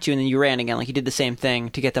attacked you, and then you ran again. Like you did the same thing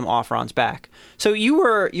to get them off Ron's back. So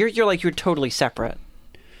you're totally separate.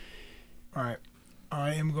 All right.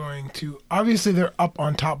 I am going to... Obviously, they're up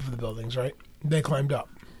on top of the buildings, right? They climbed up.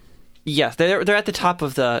 Yes, they're at the top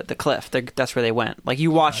of the cliff. That's where they went. Like you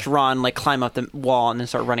watched Ron like climb up the wall and then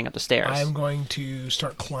start running up the stairs. I'm going to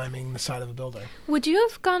start climbing the side of the building. Would you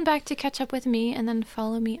have gone back to catch up with me and then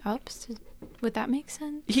follow me up? Would that make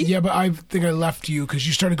sense? Yeah, but I think I left you because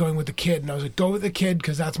you started going with the kid, and I was like, go with the kid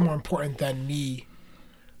because that's more important than me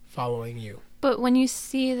following you. But when you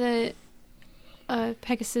see that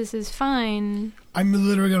Pegasus is fine, I'm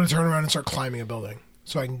literally going to turn around and start climbing a building.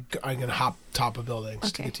 So I can hop top of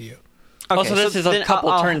buildings to Okay. get to you. Okay, Also, this so is a then couple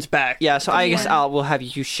I'll- turns back. Yeah, so I guess Yeah. we'll have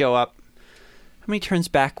you show up. How many turns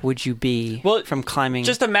back would you be from climbing?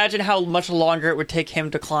 Just imagine how much longer it would take him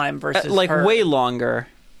to climb versus like her. way longer.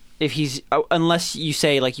 If he's unless you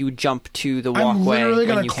say like you jump to the walkway. I'm literally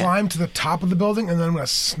when going you to can. climb to the top of the building, and then I'm going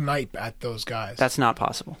to snipe at those guys. That's not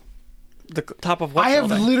possible. the top of what I have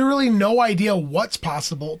building? literally no idea what's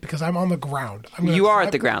possible because I'm on the ground. I'm gonna You are climb-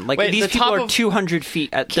 at the ground. Like Wait, these the people top are of- 200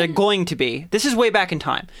 feet. They're going to be. This is way back in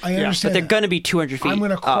time. I Yeah, understand. But they're that. going to be 200 feet. I'm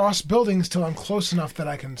going to up. cross buildings till I'm close enough that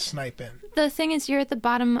I can snipe in. the thing is, you're at the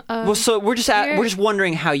bottom of. Well, so we're just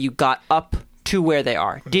wondering how you got up to where they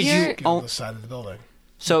are. Did you? You're- Get on the side of the building.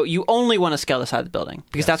 So you only want to scale the side of the building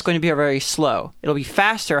because that's going to be very slow. It'll be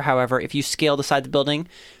faster, however, if you scale the side of the building,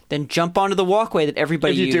 then jump onto the walkway that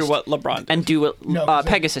everybody If you used do what LeBron did. and do what No, 'cause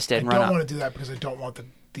Pegasus did I and don't run up. want to do that because I don't want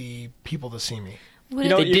the people to see me. Would You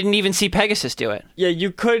know, it- They didn't even see Pegasus do it. Yeah,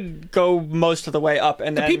 you could go most of the way up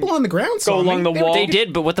and The then people on the ground saw go along me. the They were wall. They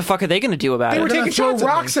did, but what the fuck are they going to do about They it? were They're taking gonna throw shots at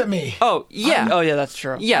rocks me. at me. Oh yeah, Oh yeah, that's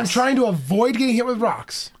true. yes. I'm trying to avoid getting hit with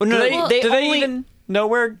rocks. Well, no, Do they, they do they only even know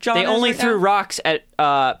where John they is only right threw now? rocks at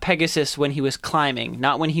Pegasus when he was climbing,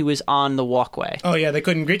 not when he was on the walkway. Oh yeah, they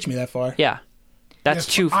couldn't reach me that far. Yeah, that's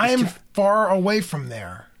Yes, too. I am too- far away from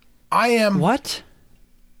there. I am. what?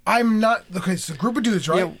 I'm not. Okay, it's a group of dudes,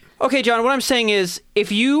 right? Okay, John, what I'm saying is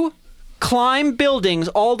if you climb buildings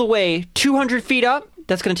all the way 200 feet up,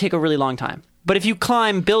 that's going to take a really long time. But if you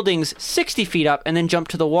climb buildings 60 feet up and then jump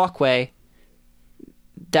to the walkway,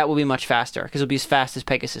 that will be much faster because it'll be as fast as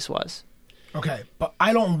Pegasus was. Okay, but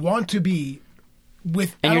I don't want to be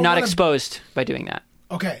with. And I you're don't not wanna- exposed by doing that.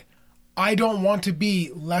 Okay, I don't want to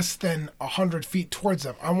be less than 100 feet towards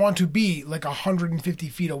them. I want to be like 150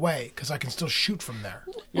 feet away because I can still shoot from there.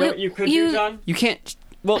 You know what you could do, John? You can't.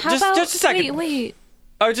 Well, How just about, a second. Wait.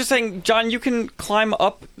 I was just saying, John, you can climb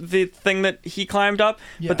up the thing that he climbed up,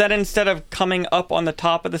 Yeah. but then instead of coming up on the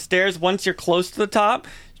top of the stairs, once you're close to the top,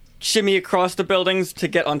 shimmy across the buildings to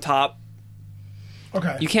get on top.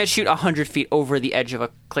 Okay. You can't shoot 100 feet over the edge of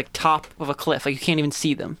a top of a cliff. Like you can't even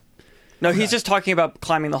see them. No, he's just talking about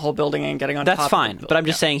climbing the whole building and getting on top That's of fine, the but I'm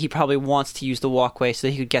just building. saying he probably wants to use the walkway so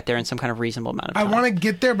that he could get there in some kind of reasonable amount of I time. want to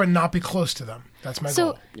get there, but not be close to them. That's my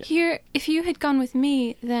So goal. here, if you had gone with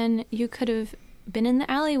me, then you could have been in the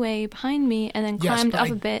alleyway behind me and then climbed up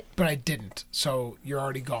a bit. But I didn't. So you're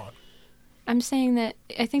already gone. I'm saying that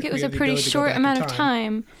I think If it was we a had the pretty ability to go short back in amount of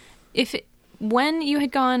time. time. When you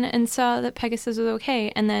had gone and saw that Pegasus was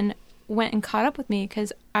okay, and then went and caught up with me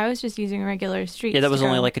because I was just using regular streets. Yeah, that was to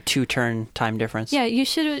only go. like a 2-turn time difference. Yeah, you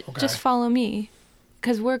should have Okay. just follow me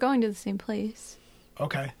because we're going to the same place.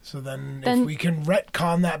 Okay. So then Then- if we can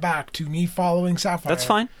retcon that back to me following Sapphire. That's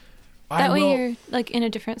fine. That way you're like in a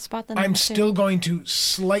different spot than I'm the two. still going to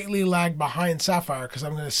slightly lag behind Sapphire because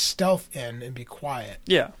I'm going to stealth in and be quiet.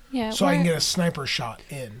 Yeah. Yeah, So I can we're- get a sniper shot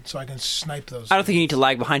in. So I can snipe those. I don't think you need to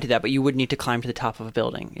lag behind to that, but you would need to climb to the top of a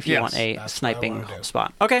building if you Yes, want a that's what I sniping wanna do.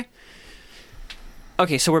 spot. Okay.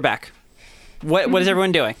 Okay, so we're back. What is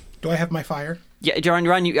everyone doing? Do I have my fire? Yeah,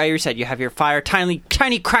 Ron, you already said you have your fire tiny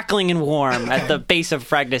crackling and warm at the base of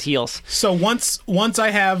Fragna's heels. So once I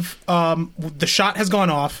have the shot has gone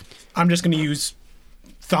off, I'm just going to use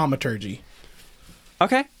thaumaturgy.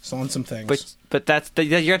 Okay. So on some things. But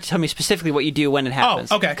you have to tell me specifically what you do when it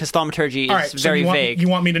happens. okay. Because thaumaturgy is All right, so very you want- vague. you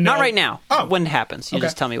want me to know- Not right now. Oh. When it happens. You Okay.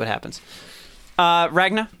 just tell me what happens.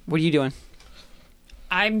 Ragna, what are you doing?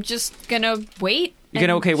 I'm just gonna wait. You're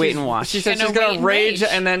gonna wait and watch. She said Gonna she's gonna wait and rage, rage.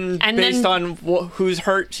 and then And based then- on who's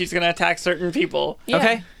hurt, she's gonna attack certain people. Yeah.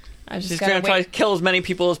 Okay. I just She's gotta gonna try wait. to kill as many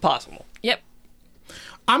people as possible. Yep.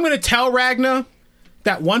 I'm going to tell Ragna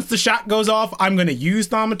that once the shot goes off, I'm going to use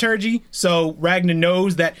thaumaturgy. So Ragna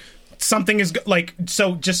knows that something is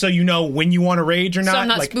so just so you know when you want to rage or not. So I'm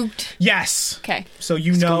not like, spooked. Yes. Okay. So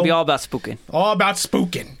you It's know gonna be all about spooking. all about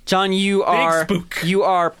spooking. John, you are spook. you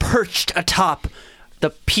are perched atop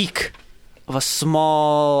the peak of a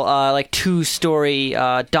small, 2-story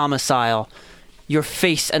domicile. Your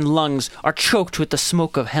face and lungs are choked with the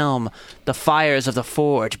smoke of Helm, the fires of the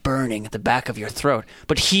forge burning at the back of your throat.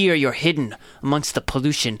 But here you're hidden amongst the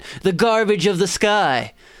pollution, the garbage of the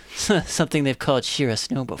sky. Something they've called Shira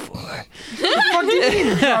Snow before.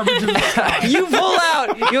 You pull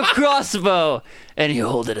out your crossbow and you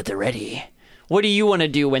hold it at the ready. What do you want to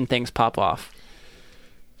do when things pop off?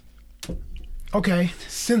 Okay,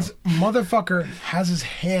 since motherfucker has his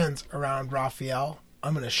hands around Raphael,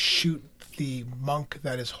 I'm gonna shoot the monk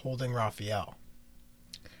that is holding Raphael.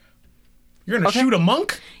 You're going to shoot a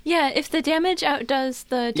monk? Yeah, if the damage outdoes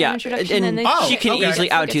the Yeah, damage reduction, and then they Oh, she can okay.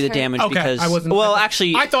 easily outdo the damage Okay, because I wasn't. well, I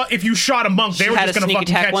actually, thought if you shot a monk, they she were had a just going to sneak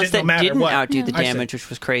fucking attack catch once it no that matter didn't what. outdo the I see. damage, which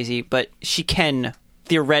was crazy. But she can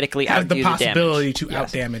theoretically Has outdo the the possibility damage. to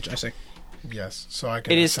Yes. outdamage. I see. Yes, so I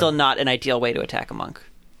can. It is still not an ideal way to attack a monk.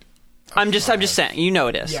 I'm just saying. You know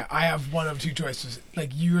it is. Yeah, I have one of two choices. Like,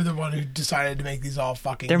 you're the one who decided to make these all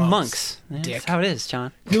fucking They're monks. monks. Dick. That's how it is,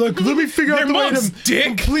 John. You're like, let me figure out They're the way monks, to dick.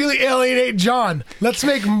 completely alienate John. Let's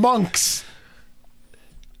make monks.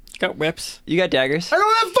 Got whips. You got daggers. I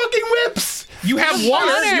don't have fucking whips. You have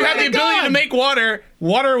water. You have the ability to make water.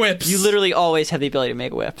 Water whips. You literally always have the ability to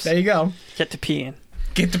make whips. There you go. Get to peeing.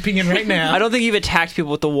 Get to peeing right now. I don't think you've attacked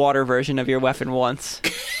people with the water version of your weapon once.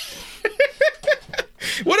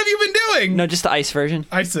 What have you been doing? No, just the ice version.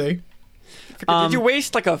 I see. Did you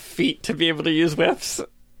waste like a feat to be able to use whips?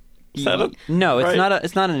 Is that a- No, it's Right. not.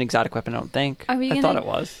 It's not an exotic weapon. I don't think. Are we I gonna thought it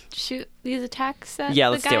was. shoot these attacks at Yeah,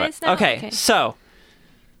 the let's do guys it. now? Okay, so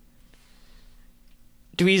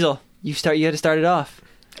Dweezil, you had to start it off.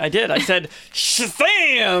 I did. I said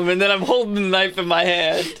Shazam, and then I'm holding the knife in my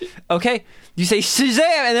hand. Okay, you say Shazam,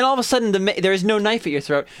 and then all of a sudden there is no knife at your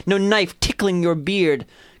throat, no knife tickling your beard,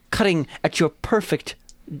 cutting at the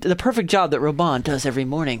perfect job that Robon does every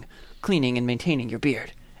morning, cleaning and maintaining your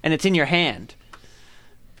beard, and it's in your hand.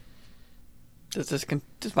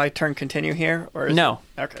 Does my turn continue here, or is No.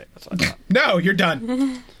 Okay, that's what I thought. No, you're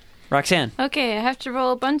done. Roxanne, Okay, I have to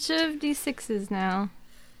roll a bunch of d6s now.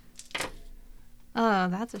 Oh,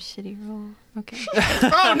 that's a shitty roll. Okay.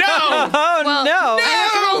 Oh no! oh Well, no! I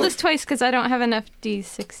have to roll this twice because I don't have enough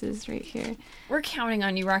d6s right here. We're counting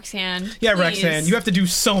on you, Roxanne. Yeah, Please. Roxanne, you have to do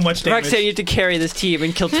so much damage. Roxanne, you have to carry this team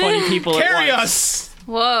and kill 20 people Carry at once. us.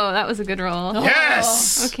 Whoa, that was a good roll.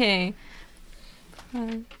 Yes. Okay.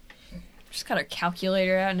 Just got a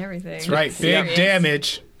calculator out and everything. That's right. Big Serious.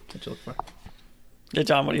 damage. Yeah,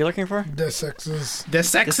 John, what are you looking for? The sexes.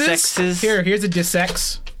 Dissexes. Dissexes. Here's a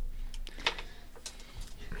dissex.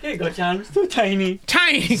 Here you go, John. So tiny.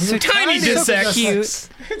 Tiny tiny dissex. cute.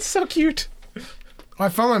 It's so cute. Oh, I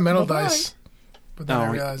found my metal dice, but then I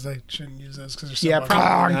Oh. realized I shouldn't use those because they're so Yeah, much.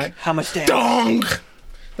 probably not. How much damage? Dong.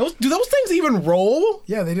 Do those things even roll?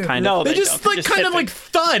 Yeah, they do. Kind No, of. They they just don't. like kind of hit like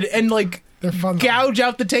thud and like They're fun. though. gouge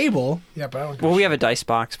out the table. Yeah, but I don't. Well, we have a dice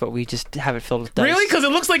box, but we just have it filled with dice. Really? Because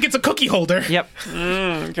it looks like it's a cookie holder. Yep.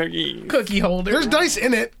 Cookie. Cookie holder. There's dice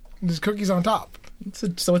in it. There's cookies on top.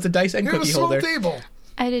 So it's a dice and We have a cookie small holder. table.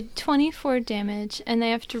 I did 24 damage, and they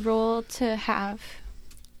have to roll to have.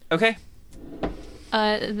 Okay.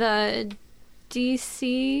 The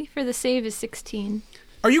DC for the save is 16.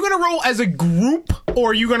 Are you going to roll as a group,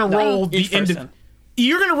 or are you going to roll the Each person.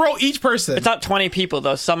 You're going to roll each person. It's not 20 people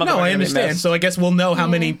though. Some of them. No, are I gonna be understand. missed. So I guess we'll know how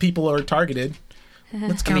many people are targeted.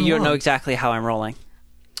 Let's I count mean, you them don't know all. exactly how I'm rolling.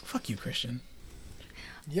 Fuck you, Christian.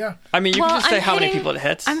 Yeah. I mean, you Well, can just say I'm how many hitting- people it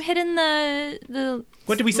hits. I'm hitting the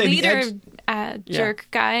What did we say? The leader edge? jerk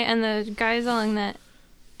guy, and the guys along the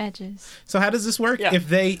edges. So how does this work? Yeah. if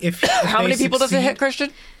How they many people does it succeed- hit,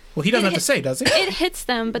 Christian? Well, he doesn't have to say, does he? It hits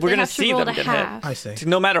them, but We're they gonna have to see roll them to get hit. half. I see.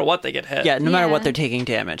 No matter what, they get hit. Yeah, no matter what Yeah. they're taking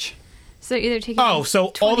damage. So either taking. Oh,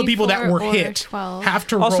 so all the people that 24 were or hit 12. have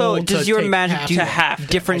to roll. Also, to does your take magic half do damage. half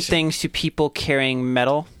different I see. things to people carrying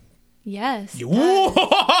metal? Yes. Whoa!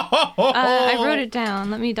 I wrote it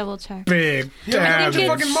down. Let me double check. Big Yeah, damage. they're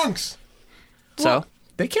fucking monks. So,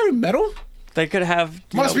 They carry metal? They could have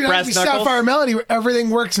Must be nice to brass be knuckles. Sapphire Melody where everything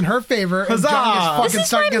works in her favor and Huzzah! John gets fucking This is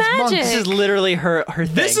stuck my against monks. magic. this is literally her thing.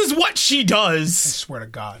 This is what she I does. swear to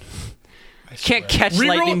God. Can't catch Reroll-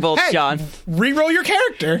 lightning bolts, hey, John. Reroll your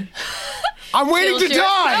character. I'm waiting to Kill Shiro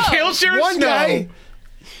die. Snow. Kill Shiro One Snow. day.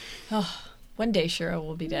 One day Shiro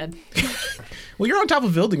will be dead. Well, you're on top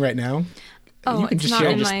of building right now. Oh, You can it's just not share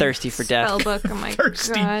in just my thirsty for death. spellbook. Oh my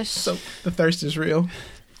Thirsty. gosh. So the thirst is real.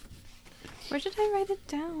 Where did I write it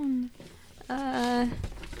down?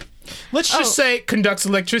 Let's just say conducts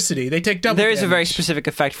electricity. They take double There is a very damage. specific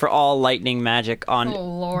effect for all lightning magic on. Oh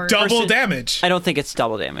lord. double damage. I don't think it's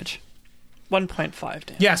double damage. 1.5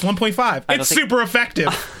 damage. Yes, 1.5. don't It's think- super effective.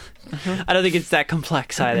 I don't think it's that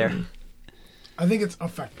complex either. I think it's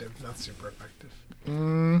effective, not super effective.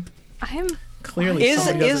 I'm. Clearly, Is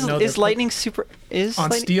somebody doesn't know is their- lightning super is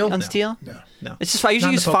On lightning- steel? on No. steel? No, It's just I Not usually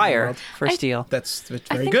in use the Pokemon fire world. for steel. that's very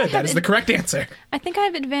think I good. That have is it- the correct answer. I think I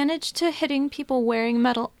have advantage to hitting people wearing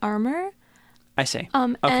metal armor. I see. Okay.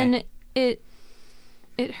 Okay. And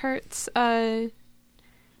it hurts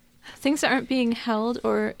things that aren't being held,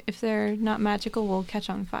 or if they're not magical, will catch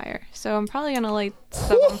on fire. So I'm probably gonna light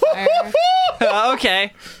stuff on fire.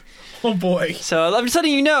 Okay. Oh boy. So I'm just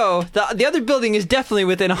letting you know the other building is definitely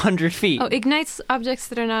within 100 feet. Oh, ignites objects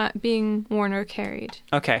that are not being worn or carried.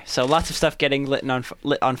 Okay, so lots of stuff getting lit on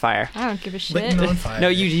fire. I don't give a shit. Lit on fire. No,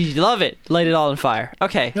 you love it. Light it all on fire.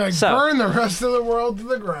 Okay, Like, so burn the rest of the world to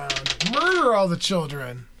the ground. Murder all the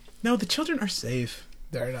children. No, the children are safe.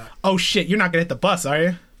 They're not. Oh shit, you're not gonna hit the bus, are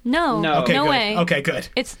you? No, No. Okay, no good. way. Okay, good.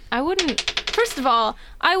 I wouldn't. First of all,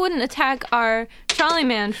 I wouldn't attack our Trolley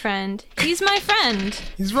Man friend. He's my friend,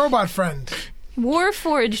 He's robot friend.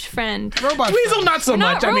 Warforged friend. Robot Weasel, friend. not so We're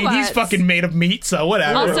much. not I mean, he's robots. fucking made of meat, so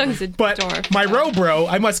whatever. Also, he's a but dwarf. my Robro,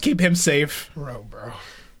 I must keep him safe. Bro.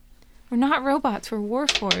 We're not robots. We're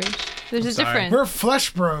Warforged. There's a sorry. difference. We're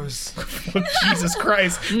flesh bros. Oh, Jesus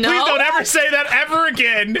Christ. No. Please don't ever say that ever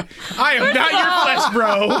again. I am not your flesh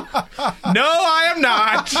bro. No, I am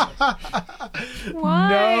not. Why?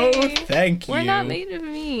 No, thank you. We're not made of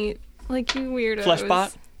meat, like you weirdos.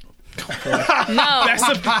 Fleshbot? No.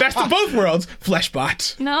 Best of both worlds.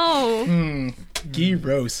 Fleshbot. No.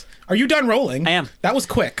 Gyros. Are you done rolling? I am. That was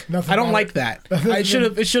quick. Nothing I don't about like it. that.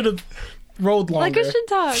 It should have rolled longer. Like I should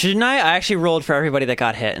talk. shouldn't I? I actually rolled for everybody that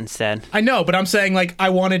got hit instead. I know, but I'm saying like I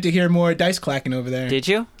wanted to hear more dice clacking over there. Did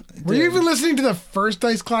you? Were you even listening to the first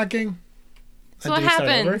dice clacking? So what Did we start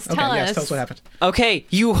over? happens? Okay, Tell yes, us. tell us what happened. Okay,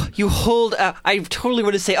 you hold. I totally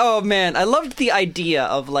want to say, oh man, I loved the idea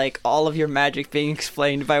of like all of your magic being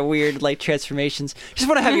explained by weird like transformations. Just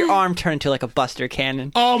want to have your arm turn into like a Buster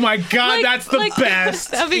Cannon. Oh my god, Like- that's the like- best.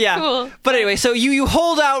 That'd be cool. But anyway, so you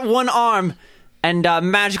hold out one arm, and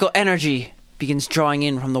magical energy begins drawing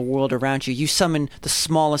in from the world around you. You summon the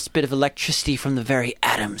smallest bit of electricity from the very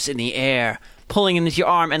atoms in the air, pulling into your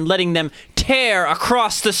arm and letting them tear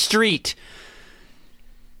across the street.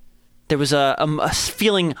 There was a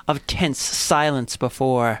feeling of tense silence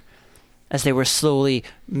before, as they were slowly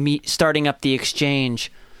starting up the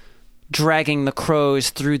exchange, dragging the crows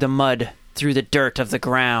through the mud, through the dirt of the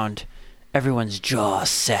ground. Everyone's jaws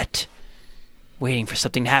set, waiting for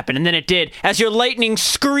something to happen. And then it did, as your lightning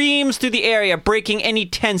screams through the area, breaking any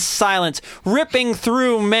tense silence, ripping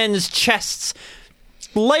through men's chests,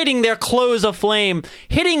 lighting their clothes aflame,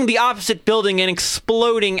 hitting the opposite building and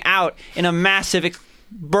exploding out in a massive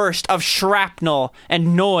burst of shrapnel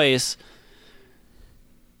and noise.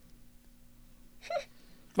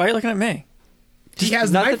 Why are you looking at me? He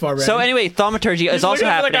has Nothing? knife already. So anyway, thaumaturgy is also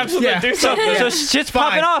Like happening. I'm supposed Yeah. to do so something. shit's fine,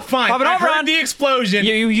 popping off. Fine. Popping I off, heard Ron. the explosion.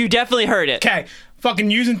 You definitely heard it. Okay,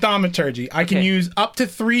 fucking using thaumaturgy. I can Okay. use up to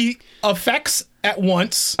 3 effects at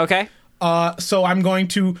once. Okay. So I'm going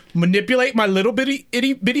to manipulate my little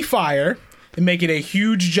bitty fire and make it a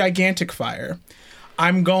huge, gigantic fire.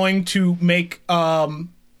 I'm going to make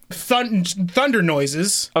thunder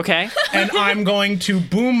noises, Okay. and I'm going to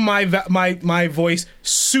boom my voice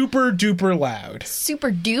super duper loud.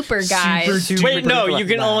 Super duper, guys. Super Wait, no, duper you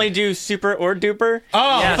can loud. only do super or duper.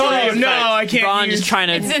 Oh, Yes. oh Three no, effects. I can't Ron use. just trying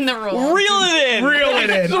It's to. in the rule. Reel it in. Reel it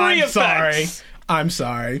in. Three I'm effects. sorry. I'm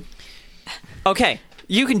sorry. Okay.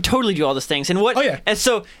 You can totally do all those things. And what? Oh, yeah. And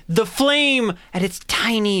so the flame at its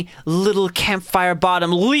tiny little campfire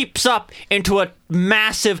bottom leaps up into a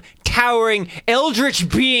massive, towering, eldritch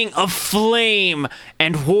being of flame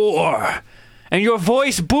and war. And your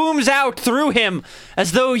voice booms out through him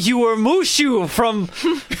as though you were Mushu from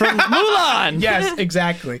Mulan. Yes,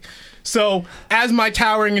 exactly. So as my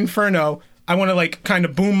towering inferno, I want to like kind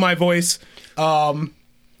of boom my voice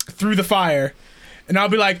through the fire, and I'll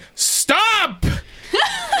be like, "Stop!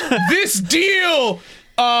 This deal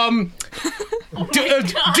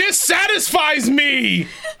dissatisfies me.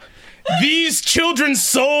 These children's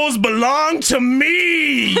souls belong to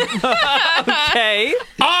me. Okay.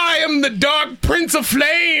 I am the Dark Prince of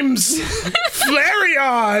Flames,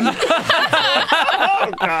 Flareon.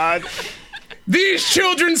 Oh God. These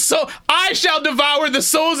children's soul. I shall devour the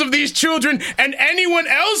souls of these children and anyone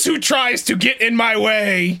else who tries to get in my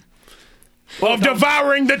way of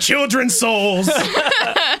devouring the children's souls."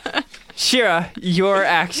 Shira, your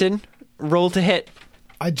action. Roll to hit.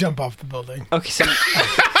 I jump off the building. Okay, so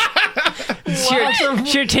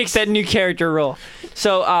Shira takes that new character role.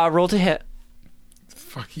 So roll to hit.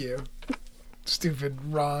 Fuck you. Stupid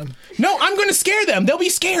Ron. No, I'm going to scare them. They'll be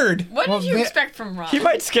scared. What Well, did you they- expect from Ron? He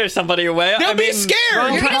might scare somebody away. They'll I be mean,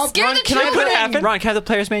 scared. You're gonna scare the Can I children. put happen? Ron, can I have the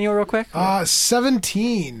player's manual real quick?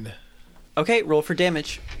 17. Okay, roll for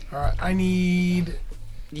damage. All right, I need.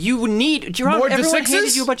 You need. Ron, More everyone D6s?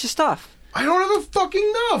 handed you a bunch of stuff. I don't have a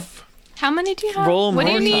fucking enough. How many do you have? roll what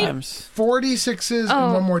do more you need? times. 4 D6s Oh.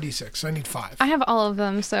 and 1 more D6. I need 5. I have all of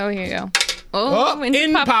them, so here you go. Oh, into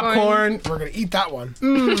in popcorn. We're gonna eat that one.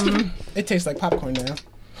 It tastes like popcorn now.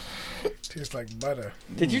 Tastes like butter.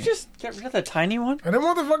 Did you just get rid of the tiny one? I didn't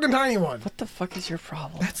want the fucking tiny one. What the fuck is your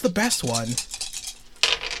problem? That's the best one.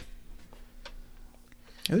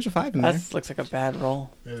 There's a 5 in there. That looks like a bad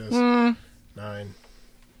roll. It is. 9.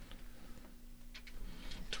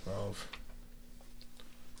 12.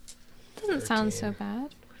 Doesn't sound so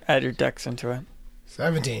bad. Add your dex into it.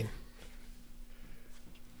 17.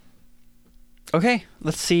 Okay,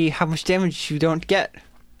 let's see how much damage you don't get.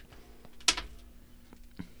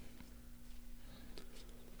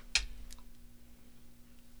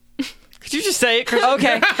 Could you just say it, Chris?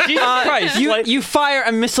 Okay. Jesus Christ. You fire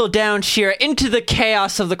a missile down, Shira, into the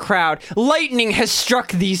chaos of the crowd. Lightning has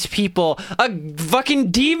struck these people. A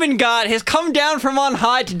fucking demon god has come down from on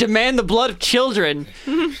high to demand the blood of children.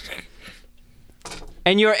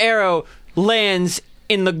 And your arrow lands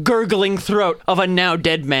in the gurgling throat of a now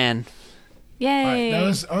dead man. Yay. That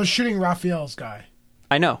was, I was shooting Raphael's guy.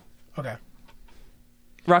 I know. Okay.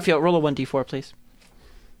 Raphael, roll a 1d4, please.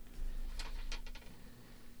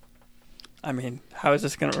 I mean, how is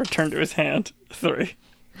this going to return to his hand? 3.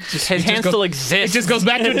 His hand still It exists. just goes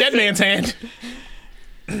back to a dead man's hand.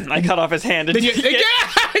 I cut off his hand. Then you, take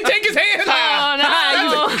his hand. Oh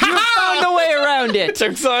no. You found a way around it.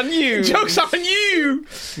 Joke's on you. Joke's on you.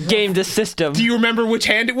 Game the system. Do you remember which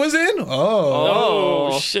hand it was in?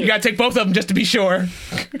 Oh, shit. You gotta take both of them just to be sure.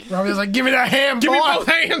 Raphael's like, give me that hand, Give boy. me both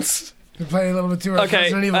hands. We play a little bit too much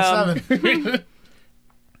Okay, Resident Evil 7.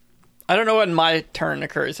 I don't know when my turn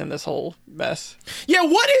occurs in this whole mess. Yeah,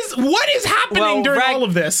 what is happening during all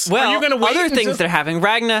of this? Well, Are you gonna wait other until- things that are happening.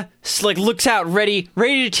 Ragna looks out, ready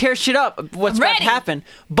to tear shit up. What's about to Ready. happen?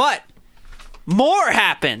 But more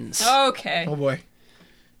happens. Okay. Oh boy.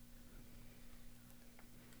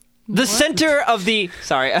 The center of the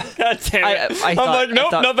sorry, God damn it. I I'm thought- like, nope, I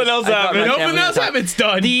thought- nothing else I thought happened. my Nothing camera else was happened. It's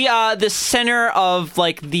done. the center of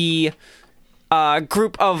like the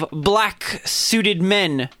group of black suited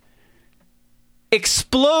men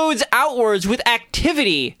explodes outwards with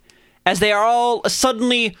activity as they are all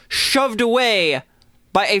suddenly shoved away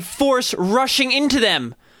by a force rushing into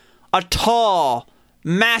them. A tall,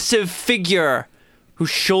 massive figure whose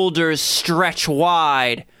shoulders stretch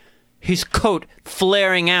wide, his coat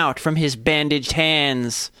flaring out from his bandaged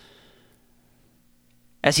hands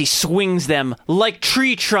as he swings them like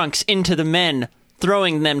tree trunks into the men,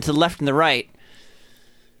 throwing them to the left and the right.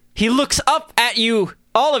 He looks up at you,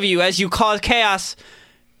 all of you, as you cause chaos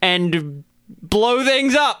and blow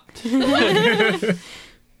things up.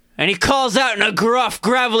 And he calls out in a gruff,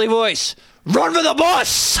 gravelly voice, "Run for the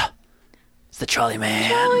bus!" It's the trolley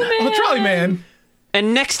man. Oh, the trolley man.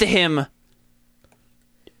 And next to him,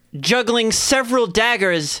 juggling several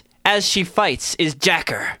daggers as she fights, is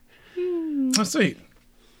Jacker. Oh, sweet.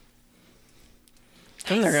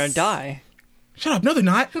 Then they're gonna die. Shut up. No, they're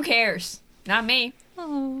not. Who cares? Not me.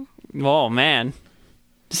 Oh, man.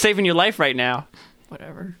 Saving your life right now.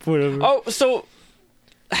 Whatever. Oh, so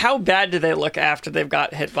how bad do they look after they've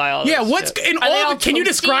got hit by all? Yeah, this what's shit? in Are they all? all Can you toasty?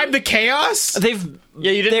 describe the chaos? They've...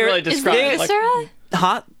 Yeah, you didn't They're- really Is describe there it. Like, Sarah?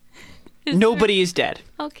 Huh? Nobody is dead.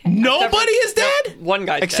 Okay. Nobody is dead. one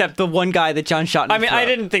guy Except the one guy that John shot in I the mean, I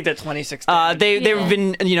throat. didn't think that 26. They've Yeah.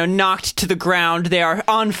 been, knocked to the ground. They are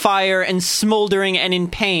on fire and smoldering and in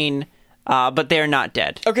pain, but they are not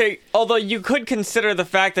dead. Okay, although you could consider the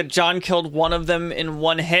fact that John killed one of them in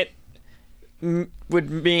one hit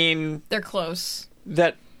would mean They're close.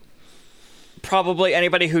 that probably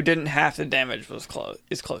anybody who didn't half the damage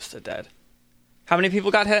is close to dead. How many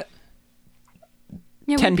people got hit?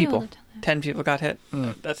 Yeah, 10 we'd be people. able to tell that. 10 people got hit.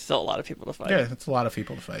 That's still a lot of people to fight. Yeah, that's a lot of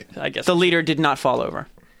people to fight. I guess. The leader did not fall over.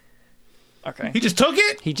 Okay. He just took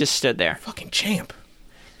it. He just stood there. Fucking champ.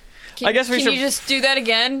 I guess we Can should- you just do that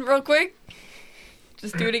again, real quick?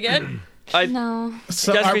 Just do it again. No.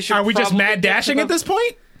 So Guess are, we should are we just probably mad get to dashing the- at this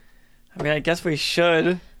point? I mean, I guess we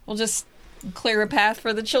should. We'll just clear a path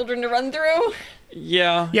for the children to run through.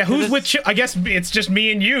 Yeah. Yeah, who's It's- with? I guess it's just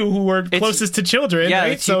me and you who are closest to children. Yeah,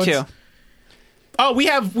 right? it's you too. Oh, we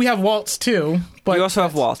have Waltz too. But You also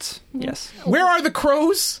have Waltz. Yes. where are the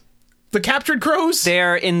crows? The captured crows?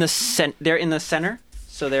 They're in the center.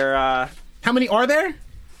 So they're How many are there?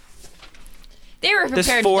 They were There's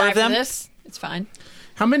prepared 4 to die of them? for this. It's fine.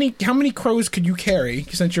 How many crows could you carry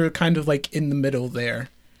since you're kind of like in the middle there?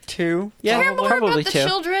 2. yeah, Care more probably about the 2.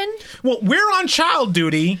 children. Well, we're on child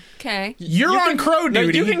duty. Okay. You're on crow No,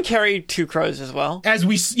 duty. you can carry 2 crows as well. as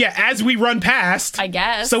we run past. I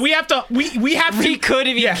guess. So we have to we have to He could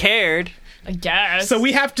if he Yeah. cared. I guess. So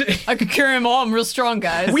we have to I could carry them all. I'm real strong,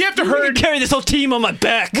 guys. we have to I could herd carry this whole team on my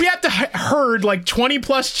back. we have to herd like 20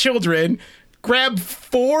 plus children, grab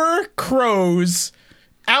 4 crows,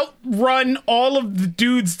 outrun all of the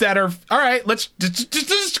dudes that are all right. Let's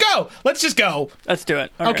just go. Let's just go. Let's do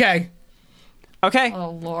it. Okay. Okay. Oh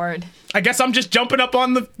Lord. I guess I'm just jumping up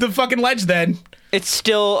on the fucking ledge then. It's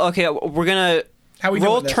still okay. We're gonna How we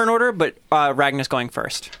roll doing this? turn order, but Ragnar's going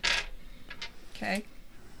first. Okay.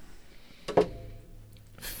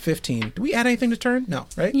 15. Do we add anything to turn? No,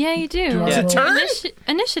 right? Yeah, you do. I Is it roll? turn?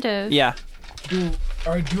 Initiative. Yeah.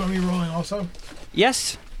 All right, do you want me rolling also?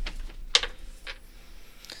 Yes.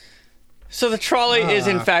 So the trolley is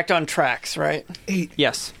in fact on tracks, right? 8.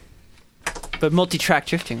 Yes. But multi-track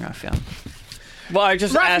drifting, Raphael. Well, I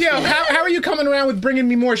just asked. Raphael, how are you coming around with bringing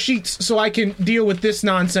me more sheets so I can deal with this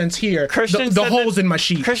nonsense here? Christian the said holes that- in my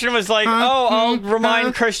sheet. Christian was like, "Oh, I'll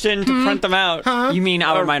remind Christian to print them out." You mean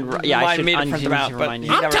I'll Or remind? Yeah, I remind should. me to I print need them out, to but remind he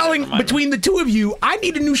you. I'm never telling reminded me. between the two of you, I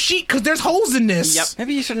need a new sheet because there's holes in this. Yep.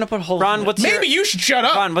 Maybe you shouldn't have put holes. Ron, in it. what's Maybe your you should shut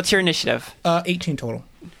up. Ron? What's your initiative? 18 total.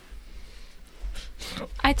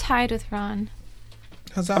 I tied with Ron.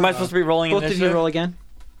 How's that? Am I supposed to be rolling Both of initiative? you roll again.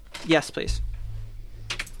 Yes, please.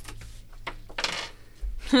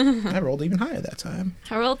 I rolled even higher that time.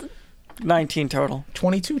 I rolled 19 total.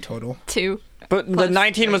 22 total. 2. But the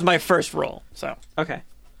 19 was my first roll, so. Okay.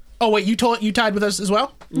 Oh wait, you tied with us as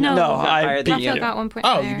well? No. No, I higher than beat Raphael you. got 1 point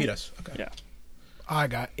Oh, higher. you beat us. Okay. Yeah. I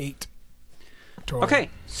got 8. Total. Okay.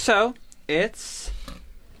 So it's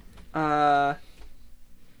Dweezil,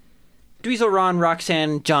 Ron,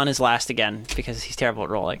 Roxanne, John is last again because he's terrible at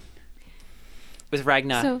rolling. With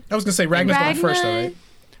Ragnar. So, I was gonna say Ragnar's going first, though, right?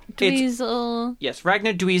 Dweezil. Yes,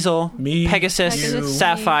 Ragnar, Dweezil, Me, Pegasus, you.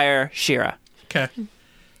 Sapphire, Shira. Okay.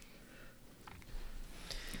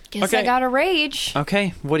 Guess Okay. I got a rage.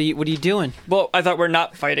 Okay, what are you doing? Well, I thought we're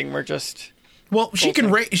not fighting. We're just. Well, she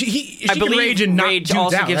can rage. She I can believe rage and not rage dudes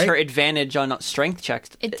also out, gives right? her advantage on strength checks.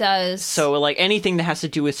 It does. So like anything that has to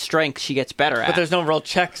do with strength, she gets better But at. there's no real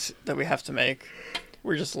checks that we have to make.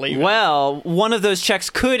 We're just leaving. Well, one of those checks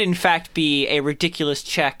could in fact be a ridiculous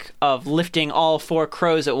check of lifting all 4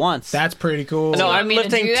 crows at once. That's pretty cool. No, want I'm me to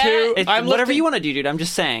lifting do that? 2. It's I'm whatever lifting, you want to do, dude. I'm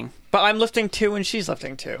just saying. But I'm lifting 2 and she's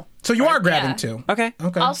lifting 2. So you are grabbing Yeah. 2. Okay.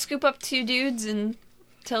 Okay. I'll scoop up 2 dudes and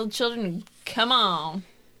tell the children, "Come on."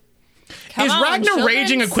 Come Is on, Ragnar childrens.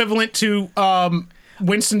 raging equivalent to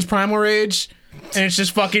Winston's primal rage? And it's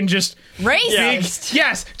just fucking just Racist.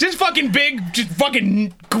 yes, just fucking big, just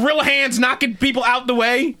fucking gorilla hands knocking people out the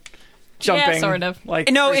way. jumping. Yeah, sort of.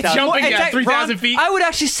 Like No, it's 3,000 more, Jumping in at fact, 3,000 Ron, feet? I would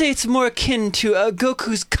actually say it's more akin to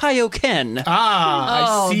Goku's Kaioken.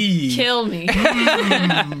 I see. Kill me.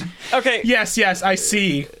 Okay. Yes, I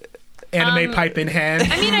see. Anime pipe in hand.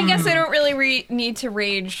 I mean, I guess I don't really need to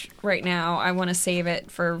rage right now. I want to save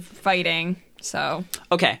it for fighting. So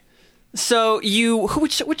Okay, so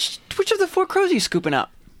which of the 4 crows are you scooping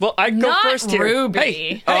up? Well, I go not first here. Ruby.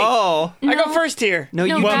 Hey, Oh, I go first here. no,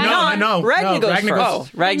 you Well, do not. no. Ragnar goes Ragnar first.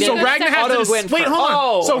 goes- Ragnar, So goes Ragnar has Otto to went wait. first. Hold on.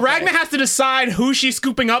 Oh, So okay. Ragnar has to decide who she's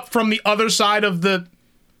scooping up from the other side of the.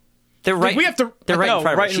 They're right. we have to- They're right No, in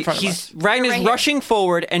front right of in us. front of He's Ragnar's right here. rushing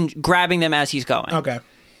forward and grabbing them as he's going. Okay.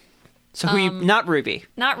 So who? Not Ruby,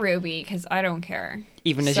 not Ruby, because I don't care.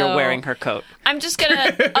 even as So- you're wearing her coat. I'm just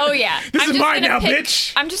gonna. Oh yeah, This I'm is just mine gonna now, pick,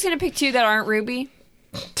 bitch. I'm just gonna pick 2 that aren't Ruby.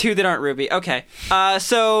 2 that aren't Ruby. Okay.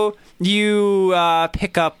 So you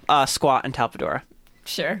pick up Squat and Talpadora.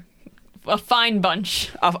 Sure, a fine bunch.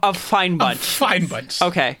 A fine bunch. Fine bunch.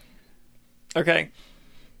 Okay. Okay.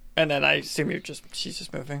 And then I assume she's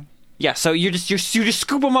just moving. Yeah. So you just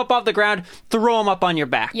scoop them up off the ground, throw them up on your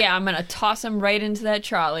back. Yeah, I'm gonna toss them right into that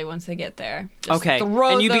trolley once they get there. Just Okay.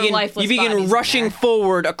 throw And you their begin lifeless bodies begin in rushing there.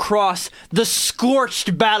 forward across the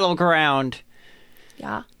scorched battleground.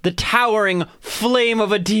 Yeah, The towering flame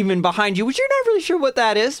of a demon behind you, which you're not really sure what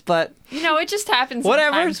that is, but it just happens.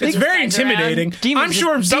 Whatever, sometimes it's with Very these guys around. intimidating. Demons I'm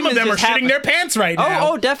sure just- some of demons them are just shitting happen. their pants right now.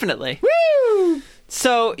 oh, definitely. Woo!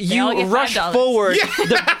 So all you get rush $5. forward.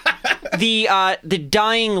 The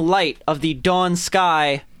dying light of the dawn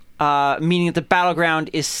sky, meaning that the battleground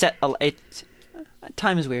is set.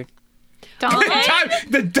 Time is weird. Dawn.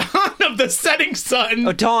 The dawn of the setting sun.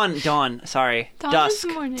 Oh, dawn. Sorry, Dawn dusk.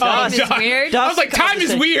 is morning. Time is dawn. weird. I was like, time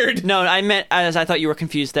is weird. No, I meant as I thought you were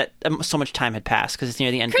confused that so much time had passed because it's near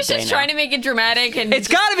the end Chris of the day is now. trying to make it dramatic and It's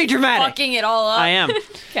got to be dramatic. fucking it all up. I am.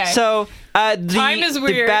 Okay. So Time is the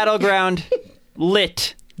weird. battleground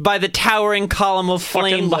lit by the towering column of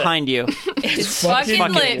flame lit. behind you. it's fucking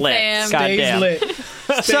fucking lit, lit. fam. God Stays damn. lit.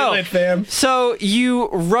 Stay So- lit, fam. So you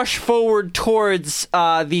rush forward towards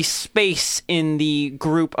the space in the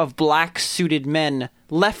group of black-suited men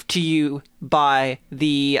left to you by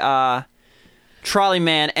the trolley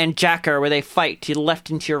man and Jacker, where they fight to your left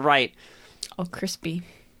and to your right. Oh, crispy.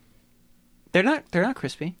 They're not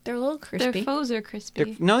crispy. They're a little crispy. Their foes are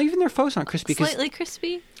crispy. No, even their foes aren't crispy. 'Cause- Slightly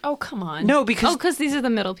crispy. Oh, come on. no, because Oh, because these are the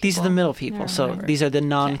middle people. these are the middle people. Yeah, So whatever. these are the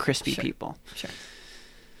non-crispy sure. people. Sure.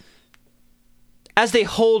 As they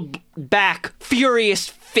hold back furious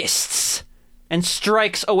fists and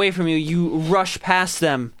strikes away from you, you rush past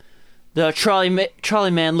them. The trolley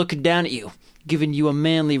man looking down at you, giving you a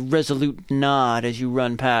manly, resolute nod as you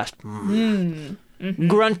run past.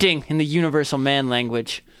 Grunting in the universal man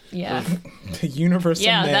language. Yeah. The universal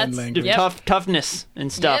Yeah, man that's- language. Yep. Toughness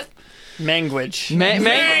and stuff. Manguage.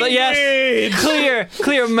 Yes,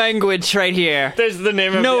 clear language right here. There's the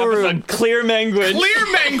name of No the episode. room. Clear Manguage. Clear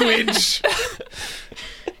language.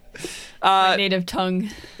 My native tongue.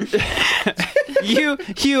 You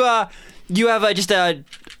have just a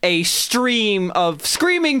stream of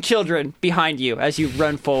screaming children behind you as you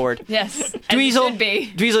run forward. Yes. As it Dweezil, should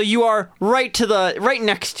be. Dweezil, you are right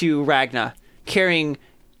next to Ragna, carrying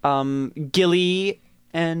Gilly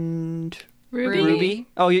and Ruby.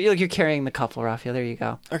 Oh, you're carrying the couple, Raphael. There you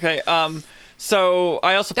go. Okay, so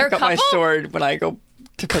I also They're pick a up my couple? sword when I go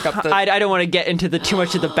to pick up the... I don't want to get into too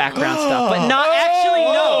much of the background stuff, but not actually.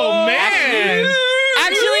 No, Oh, man.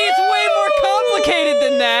 actually, it's way more complicated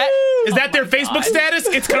than that. Is that their Facebook status?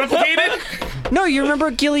 It's complicated? No, you remember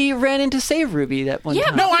Gilly ran in to save Ruby that one Yeah,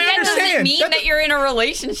 time. but No, I that doesn't understand. mean that you're in a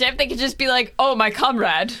relationship. They could just be like, "Oh, my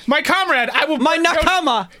comrade." My comrade, I will... My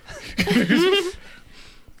nakama.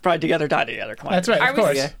 Ride together, die together. Come on. That's right, Are of we-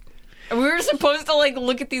 course. We were supposed to like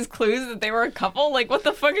look at these clues that they were a couple. Like, what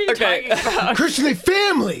the fuck are you Okay. talking about? Christian, they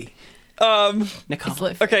family.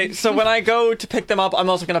 Nakama. Okay, so when I go to pick them up, I'm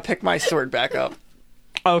also going to pick my sword back up.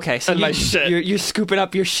 Okay, so And my shit. You're scooping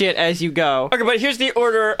up your shit as you go. Okay, but here's the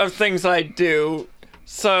order of things that I do.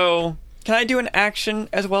 So, can I do an action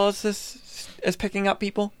as well as this, as picking up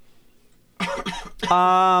people?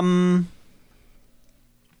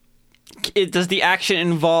 Does the action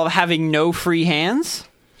involve having no free hands?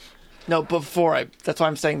 No, that's why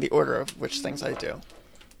I'm saying the order of which things I do.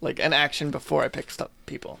 Like an action before I pick up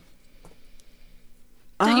people.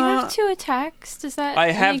 Don't you have 2 attacks? Does that?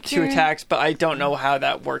 I have make 2 your- attacks, but I don't know how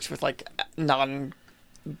that works with like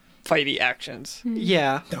non-fighty actions.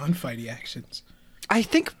 Yeah. Non-fighty actions. I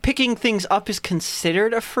think picking things up is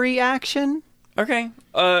considered a free action. Okay.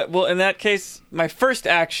 Well, in that case, my first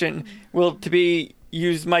action will to be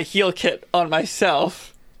use my heal kit on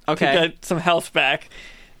myself Okay. to get some health back.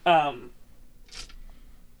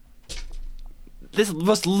 this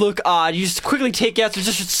must look odd. You just quickly take out, so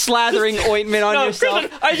just slathering ointment on yourself.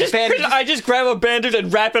 Kristen, I just grab a bandage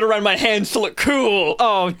and wrap it around my hands to look cool.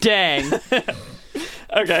 Oh, dang.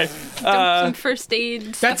 Okay. Some first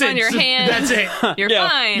aid stuff That's it. on your hand. That's it. You're Yeah.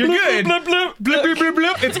 fine. You're good. Bloop, bloop, Bloop, bloop, bloop,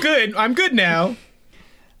 bloop. It's good. I'm good now.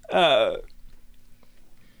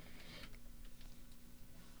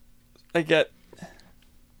 I get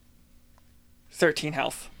 13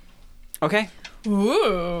 health. Okay.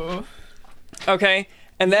 Ooh. Okay,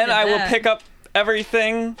 and then Look at I will that. pick up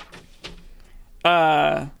everything.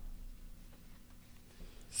 Sorry,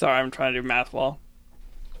 I'm trying to do math well.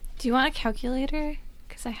 Do you want a calculator?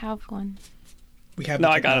 Because I have one. We have No,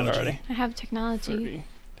 the I got it technology. already. I have technology.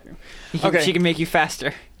 Okay. She can make you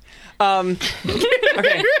faster.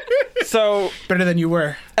 Okay, so Better than you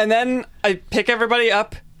were. and then I pick everybody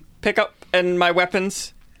up, and my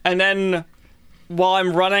weapons, and then while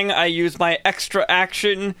I'm running, I use my extra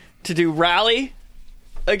action to do rally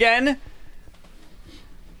again.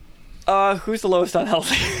 Who's the lowest on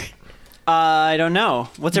health? I don't know.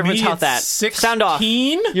 What's everyone's Me health at at? 16? Sound off.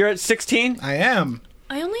 You're at 16? I am.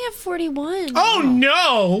 I only have 41. Oh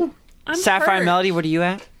no! I'm Sapphire hurt. Melody, what are you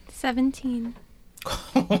at? 17.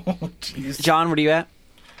 Oh jeez. John, what are you at?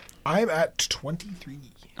 I'm at 23.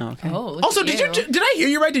 Okay. Oh, look Also, at did I hear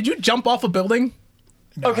you right? Did you jump off a building?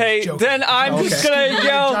 No, I was Okay, joking. then I'm Okay. just gonna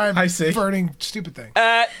yell Giant I see. burning stupid thing.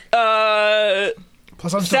 at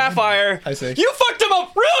Plus, I'm still Sapphire. I see. You fucked him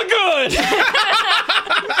up real good.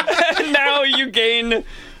 And now you gain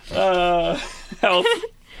health.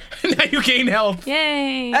 Now you gain health.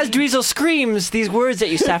 Yay! As Dweezil screams these words at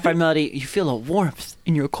you, Sapphire Melody, you feel a warmth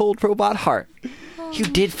in your cold robot heart. You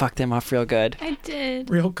did fuck them up real good. I did.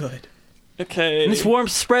 Real good. Okay. And this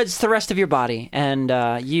warmth spreads to the rest of your body, and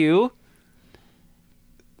you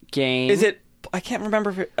gain... Is it? I can't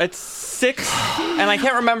remember if it's 6, and I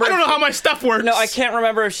can't remember. I don't know how my stuff works. No, I can't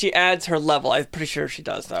remember if she adds her level. I'm pretty sure she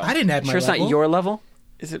does, though. I didn't add my Sure it's level. not your level?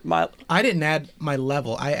 Is it my? I didn't add my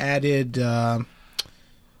level. I added.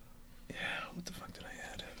 What the fuck did I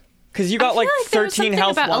add? Because you got like there was 13 something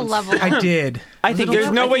health about a once. level. I did. I think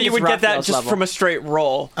There's no I way think you it's would get that Raphael's just level. from a straight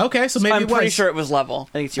roll. Okay, so maybe I'm it was. pretty sure it was level.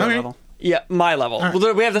 I think it's your Okay. level. Yeah, my level. All right.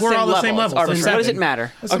 Well, we have the We're same all the level. same It's level, so arbitrary. What does seven. it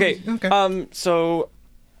matter? That's Okay. okay. So.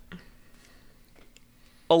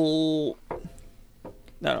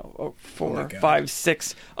 No, 4, my God. 5,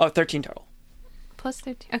 6. Oh, 13 total. Plus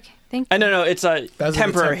 13. Okay, thank you. And no, it's Those are the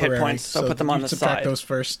temporary hit points, so put them on you the subtract side. those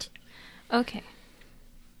first. Okay.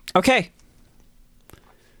 Okay.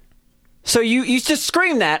 So you just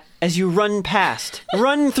scream that as you run past.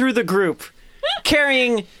 Run through the group,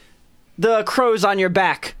 carrying the crows on your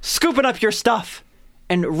back, scooping up your stuff,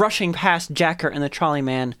 and rushing past Jacker and the trolley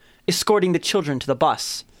man, escorting the children to the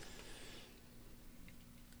bus.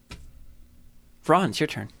 Ron, it's your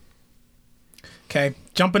turn. Okay,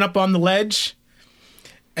 jumping up on the ledge,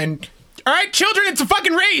 and all right, children, it's a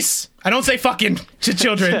fucking race. I don't say fucking to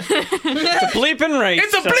children. It's a bleeping race.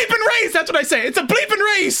 It's a bleeping race. That's what I say. It's a bleeping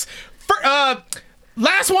race.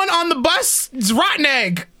 Last one on the bus is Rotten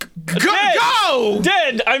Egg. Dead. Go!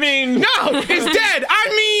 Dead. I mean, No, it's dead.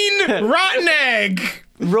 I mean, Rotten Egg.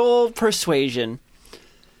 Roll persuasion.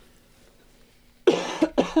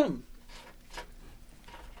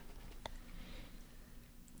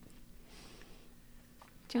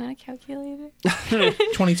 Do you want a calculator?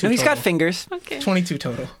 22 And he's got total. fingers. Okay. 22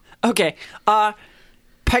 total. Okay.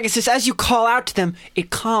 Pegasus, as you call out to them, it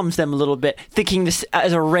calms them a little bit, thinking this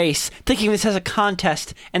as a race, thinking this as a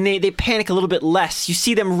contest, and they panic a little bit less. You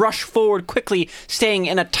see them rush forward quickly, staying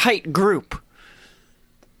in a tight group.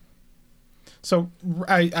 So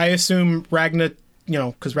I assume Ragna,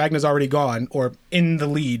 because Ragna's already gone or in the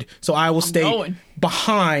lead. So I will stay going.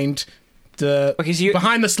 behind the Okay, so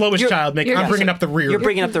behind the slowest child. I'm bringing up the rear. You're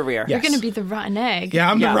bringing up the rear. Yeah. You're going to be the rotten egg. Yeah,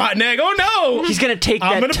 I'm Yeah. the rotten egg. Oh no! He's gonna take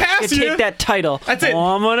I'm that. gonna pass you. Take that title. That's it. Oh,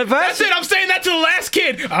 I'm gonna pass. That's it. I'm saying that to the last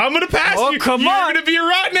kid. I'm gonna pass Oh, you. come You're on. gonna be a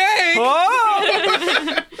rotten egg.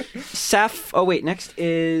 Oh! Saph. Oh wait, next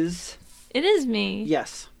is It is me.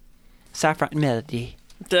 yes, Saffron Melody.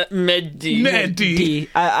 the Medi. Medi.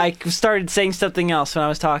 I started saying something else when I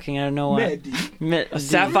was talking. I don't know why. A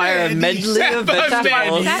sapphire Medi. medley of Sapphire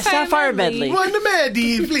vegetables. medley. Sapphire medley. One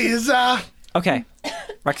Medi, please. Okay,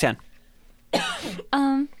 Roxanne.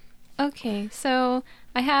 Okay, so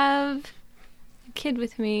I have a kid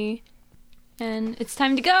with me, and it's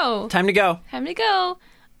time to go. Time to go. Time to go.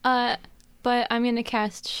 But I'm gonna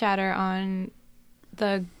cast Shatter on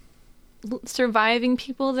the surviving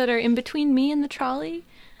people that are in between me and the trolley.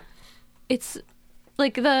 It's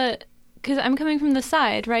like because I'm coming from the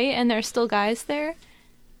side, right? And there's still guys there.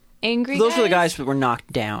 Angry. Those are the guys that were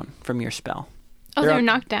knocked down from your spell. Oh, They're they were on-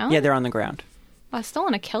 knocked down. Yeah, they're on the ground. Well, I still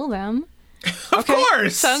want to kill them. Of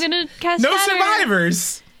course. So I'm going to cast no Shatter.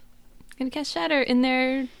 survivors. I'm going to cast Shatter in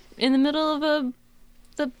the middle of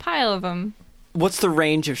the pile of them. What's the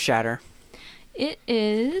range of shatter? It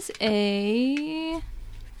is a...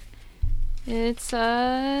 It's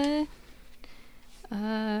a...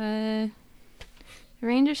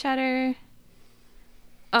 range of shatter...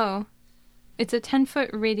 Oh. It's a 10-foot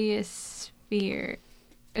radius sphere.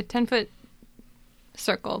 A 10-foot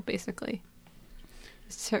circle, basically.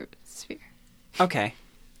 Sphere. Okay.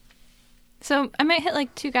 So I might hit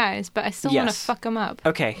like 2 guys, but I still want to Yes. fuck them up.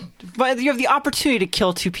 Okay. But you have the opportunity to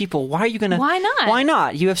kill 2 people. Why are you going to... Why not? Why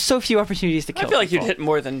not? You have so few opportunities to kill I feel like you'd people. hit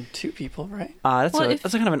more than 2 people, right? That's, Well,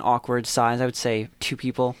 that's kind of an awkward size. I would say 2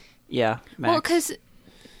 people. Yeah, max. Well, because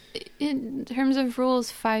in terms of rules,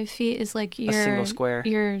 5 feet is like your single square.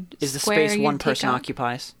 Your is the square space you one take person up.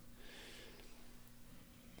 occupies?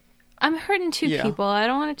 I'm hurting 2 Yeah. people. I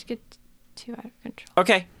don't want it to get too out of control.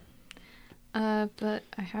 Okay. But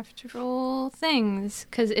I have to roll things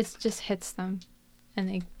because it just hits them, and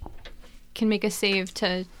they can make a save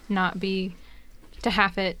to not be to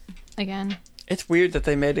half it again. It's weird that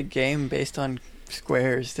they made a game based on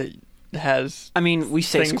squares that has... I mean, we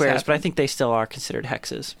say Things squares, happen. but I think they still are considered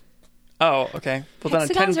hexes. Oh, okay. Well, then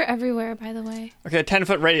Hexagons are everywhere, by the way. a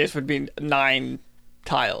 10-foot radius would be 9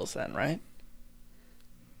 tiles then, right?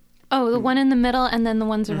 Oh, the one in the middle, and then the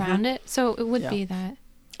ones around it. So it would Yeah. be that.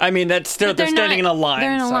 I mean, that's still But they're standing in a line.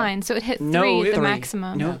 They're in a so- line, so it hit 3, No, the 3.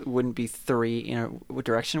 maximum. No, it wouldn't be 3 in a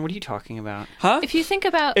direction. What are you talking about? Huh? If you think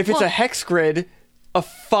about, If it's well, a hex grid, a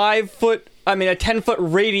 10-foot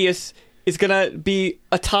radius is gonna be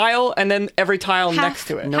a tile, and then every tile next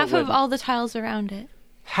to it. No, it half of wouldn't. all the tiles around it.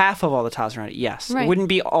 Half of all the tiles around it, yes. It Right. wouldn't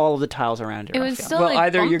be all of the tiles around it. It would Raphael. still- Well, like,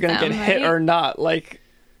 either you're bump gonna get them, hit right? or not. Like,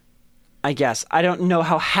 I guess. I don't know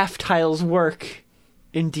how half tiles work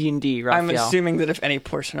in D&D, Raphael. I'm assuming that if any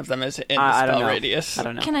portion of them is in the I don't spell know. radius. I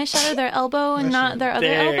don't know. Can I shatter their elbow and not their other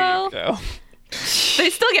There elbow? you go. They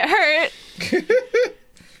still get hurt.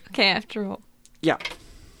 Okay, I have to roll. Yeah.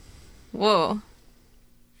 Whoa.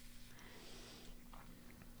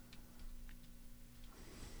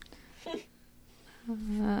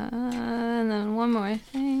 And then one more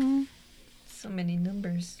thing. So many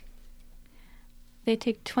numbers. They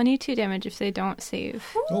take 22 damage if they don't save.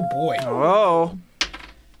 Oh boy. Oh.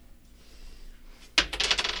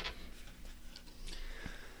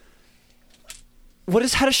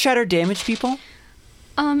 How does shatter damage people?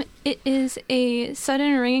 It is a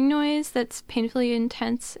sudden ringing noise that's painfully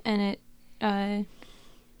intense, and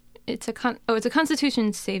it's a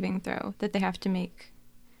Constitution saving throw that they have to make.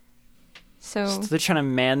 So So they're trying to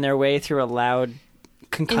man their way through a loud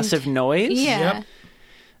concussive noise? yeah, Yep.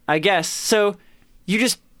 I guess. So you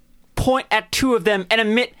just point at 2 of them and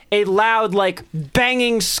emit a loud, like,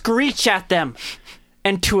 banging screech at them,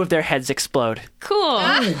 and 2 of their heads explode. cool.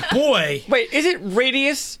 Oh boy. Wait, is it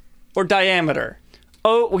radius or diameter?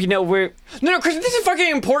 Oh, well, we're... No, Chris, this is fucking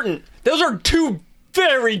important. Those are 2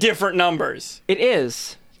 very different numbers. It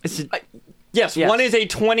is. Yes, Yes. one is a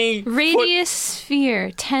 20 foot. Radius sphere,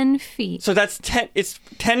 10 feet. So that's 10. It's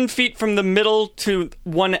 10 feet from the middle to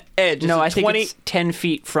one edge. No, Is it I think 20. it's 10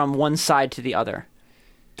 feet from one side to the other.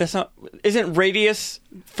 That's not. Isn't radius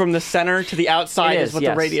from the center to the outside It is what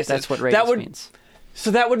yes. the radius That's is? what radius that would, means. So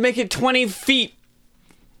that would make it 20 feet.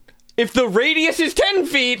 If the radius is 10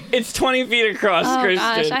 feet, it's 20 feet across, Oh Kristen.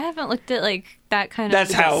 gosh, I haven't looked at like that kind That's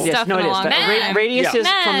of how- stuff Yes, no, in it a is. long That- time. radius Yeah. is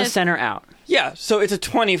from the Math. center out. Yeah, so it's a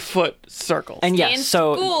 20-foot circle. And Stay yes, in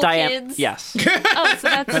so school, kids. yes. Oh, so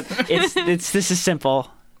that's This is simple.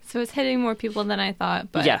 so it's hitting more people than I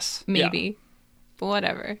thought, but Yes. maybe. But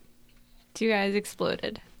whatever. 2 guys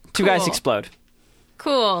exploded. 2 guys Cool. explode.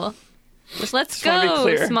 Cool. Let's just wanna be go,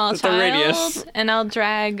 clear small that the child. radius- And I'll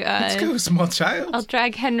drag. Let's go, small child. I'll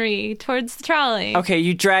drag Henry towards the trolley. Okay,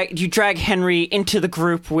 you drag Henry into the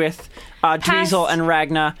group with Dweezil and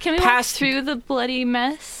Ragna. Can we walk through the bloody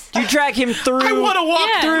mess? You drag him through. I want to walk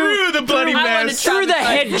Yeah. through the bloody I wanna mess. through the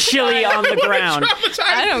head chili on the ground.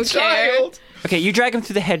 I don't care. Okay, you drag him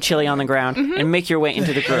through the head chili on the ground and make your way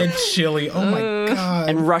into the group Head chili. Oh my god.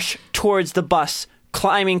 and rush towards the bus,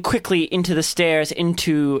 climbing quickly into the stairs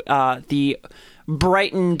into the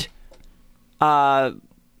brightened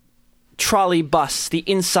trolley bus, the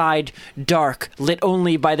inside dark, lit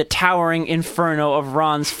only by the towering inferno of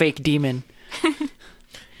Ron's fake demon.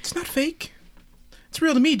 It's not fake. It's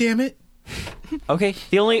real to me, damn it. Okay,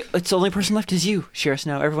 the only person left is you, Shira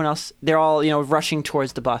Snow. Everyone else, they're all rushing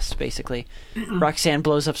towards the bus. Basically, Roxanne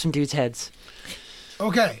blows up some dudes' heads.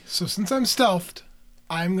 Okay, so since I'm stealthed,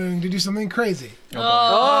 I'm going to do something crazy. Boy.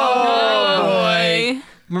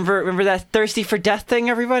 Remember that thirsty for death thing,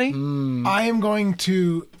 everybody? I am going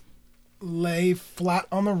to lay flat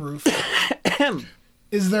on the roof.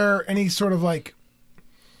 Is there any sort of like...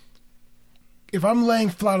 If I'm laying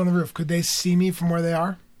flat on the roof, could they see me from where they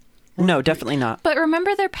are? No, definitely not. But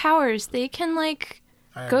remember their powers. They can, like,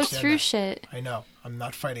 I go understand through that. shit. I know. I'm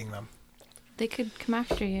not fighting them. They could come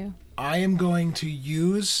after you. I am going to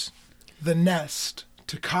use the nest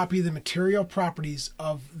to copy the material properties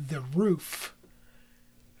of the roof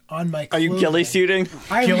on my Are you clothing. ghillie suiting?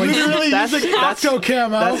 I'm Ghillie- literally using octo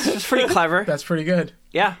camo. That's pretty clever. That's pretty good.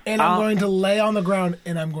 Yeah. And I'm going to lay on the ground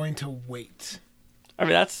and I'm going to wait. I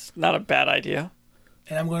mean, that's not a bad idea.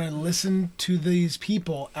 And I'm going to listen to these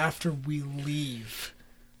people after we leave.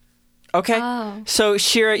 Okay. Oh. So,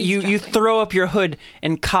 Shira, you throw up your hood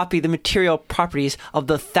and copy the material properties of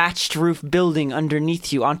the thatched roof building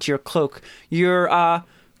underneath you onto your cloak. Your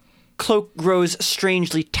cloak grows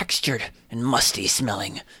strangely textured and musty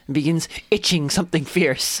smelling and begins itching something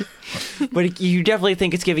fierce. But you definitely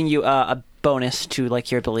think it's giving you a bonus to like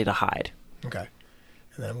your ability to hide. Okay.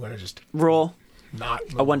 And then I'm going to just Roll not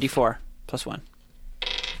a move. 1d4 plus 1.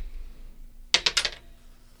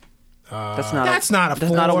 That's not That's not a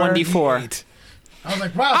that's not a 4. 1d4. 8. I was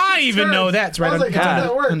like, wow. I 6 even turns. know that's right I was like, under, how did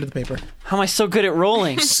that work? under the paper. How am I so good at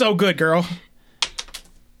rolling? So good, girl.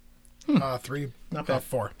 3. Not bad.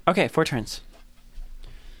 4. Okay, 4 turns.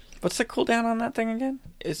 What's the cooldown on that thing again?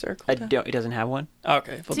 Is there a cooldown? It doesn't have one.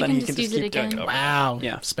 Okay, well So you then can he can just just use it keep doing again. it over. Wow.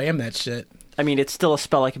 Yeah. Spam that shit. I mean, it's still a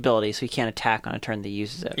spell-like ability, so you can't attack on a turn that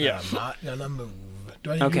uses it. Yeah. I'm not going to move.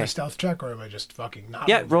 Do I need to do Okay. a stealth check or am I just fucking not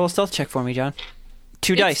Yeah, moving? roll a stealth check for me, John.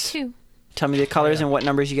 2 It's dice. 2. Tell me the colors and what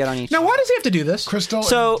numbers you get on each. Now, why does he have to do this? Crystal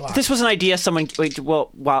So and black. this was an idea someone. Wait, well,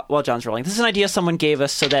 while John's rolling, this is an idea someone gave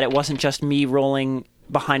us so that it wasn't just me rolling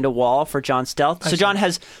behind a wall for John's stealth. So see. John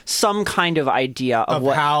has some kind of idea of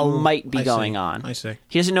what how might be I see. going on. I see.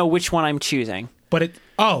 He doesn't know which one I'm choosing. But it.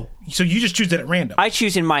 Oh, so you just choose it at random. I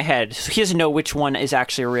choose in my head, so he doesn't know which one is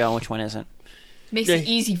actually real and which one isn't. Makes it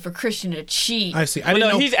easy for Christian to cheat. I see. I Well, didn't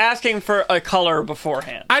no, know. he's asking for a color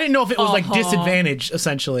beforehand. I didn't know if it was like Uh-huh. disadvantage.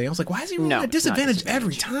 Essentially, I was like, why is he rolling No, a not disadvantage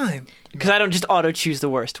every disadvantage. time? Because I don't just auto choose the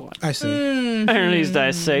worst one. I see. At least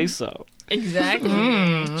I say so. Exactly.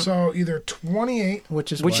 So either 28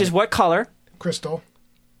 Which is Which is what color? crystal.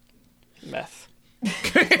 Meth. I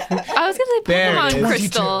was going to say There it Pokemon is.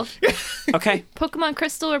 Crystal. Okay. Pokemon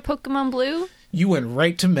Crystal or Pokemon Blue? You went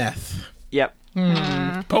right to meth. Yep.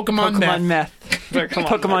 Pokemon, Pokemon meth. meth. There, come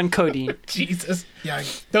on, Pokemon codeine. Jesus. Yeah,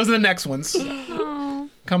 Those are the next ones.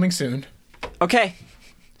 Coming soon. Okay.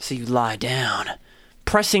 So you lie down,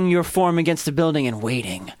 pressing your form against the building and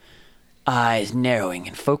waiting. Eyes narrowing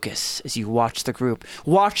in focus as you watch the group.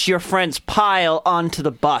 Watch your friends pile onto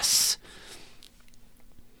the bus.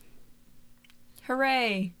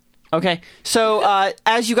 Hooray. Okay. So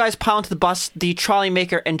as you guys pile into the bus, the trolley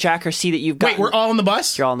maker and Jacker see that you've got. Wait, we're all on the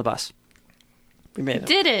bus? You're all on the bus. We made it.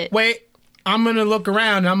 Did it. Wait, I'm going to look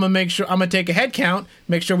around and I'm going to make sure, I'm going to take a head count,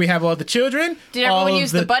 make sure we have all the children. Did all everyone of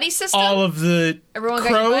use the buddy system? All of the Everyone got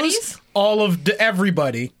crows, your buddies? all of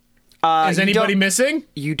everybody. Is you anybody don't- missing?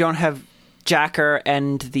 You don't have Jacker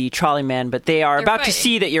and the trolley man, but they are They're about to fighting.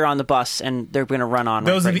 see that you're on the bus, and they're going to run on.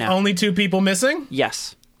 Those right are the now. only 2 people missing?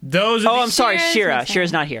 Yes. Those are Oh, the... I'm sorry, Shira's Shira. missing.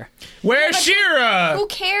 Shira's not here. Where's Shira? Who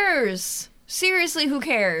cares? Seriously, who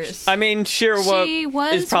cares? I mean, Shira She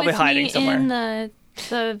was is probably with hiding me somewhere. in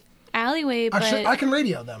the alleyway, but actually, I can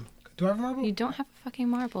radio them. Do I have a marble? you don't have a fucking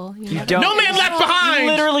marble. You don't. No man left behind! You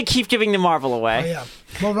literally keep giving the marvel Oh, away. yeah.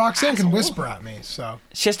 Well, Roxanne can whisper at me, so.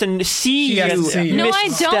 She has to see She has you. to see you. No, miss I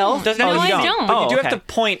don't. stealth. Doesn't No, it? I You don't. Oh, You do okay. have to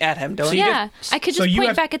point at him, don't you? Yeah, I could so just you point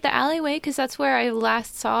have- back at the alleyway because that's where I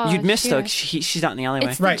last saw. You'd miss Shira. though. 'Cause she's not in the alleyway.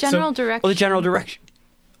 It's the Right, so- general direction. Oh, the general direction.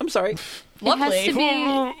 I'm sorry. It has Lovely. to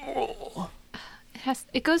be.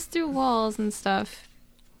 It goes through walls and stuff.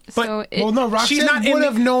 But- So it, Well, no, She's Roxanne not in would the-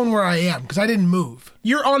 have known where I am because I didn't move.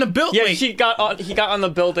 You're on a build. Yeah, Wait, he got on the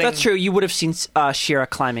building. That's true. You would have seen Shira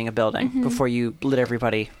climbing a building before you lit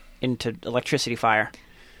everybody into electricity fire.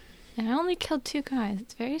 and I only killed 2 guys.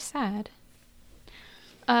 It's very sad.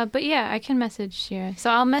 But yeah, I can message Shira. So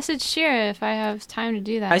I'll message Shira if I have time to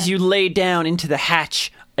do that. As you lay down into the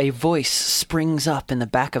hatch, a voice springs up in the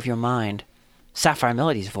back of your mind. Sapphire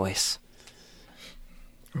Melody's voice.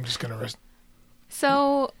 I'm just going to.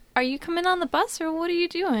 So, are you coming on the bus or what are you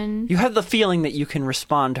doing? You have the feeling that you can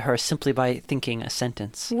respond to her simply by thinking a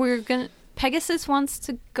sentence. We're gonna. Pegasus wants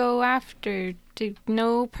to go after.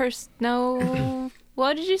 No.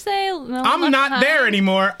 What did you say? No I'm left not behind? there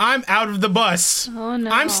anymore. I'm out of the bus. Oh no!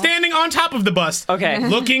 I'm standing on top of the bus. Okay.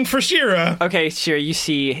 Looking for Shira. Okay, Shira, you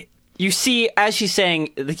see you see, as she's saying,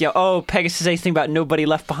 oh, Pegasus, anything about nobody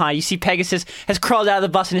left behind. You see Pegasus has crawled out of the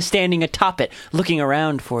bus and is standing atop it, looking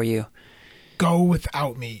around for you. Go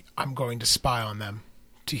without me. I'm going to spy on them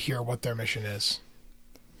to hear what their mission is.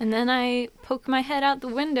 And then I poke my head out the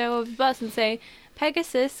window of the bus and say,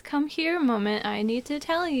 Pegasus, come here a moment. I need to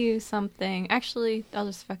tell you something. Actually, I'll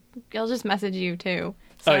just message you too,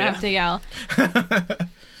 so I don't have to yell.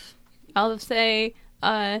 I'll say,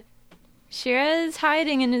 Shira is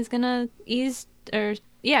hiding and is gonna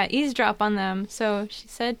eavesdrop on them. So she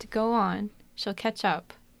said to go on. She'll catch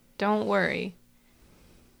up. Don't worry.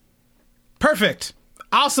 Perfect.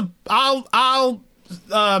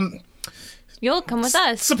 You'll come with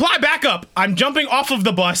us. Supply backup. I'm jumping off of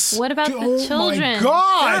the bus. What about the children? My They're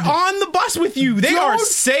God! on the bus with you. They are Don't-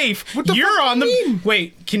 safe. What the You're fuck on do the. you mean?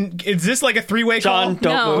 Wait, is this like a three-way John,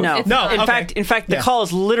 call? don't No. move. No, It's No, not. okay. In fact, the Yeah. call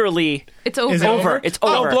is literally It's over. Is it over? It's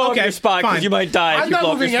Don't over. blow up Okay, your spot because fine. you might die if I'm you not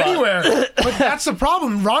blow up your moving spot. anywhere. But that's the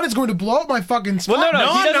problem. Ron is going to blow up my fucking spot. Well, no,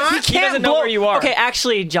 No, he I'm doesn't, not. he doesn't know where you are. Okay,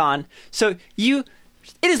 actually, John. So it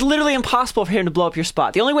is literally impossible for him to blow up your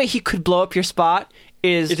spot. The only way he could blow up your spot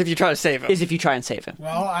is It's if you try to save him. if you try and save him.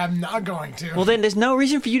 Well, I'm not going to. Well, then there's no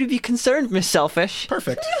reason for you to be concerned, Miss Selfish.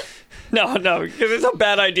 Perfect. No, because it's a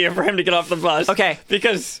bad idea for him to get off the bus. Okay.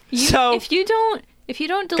 Because So if you don't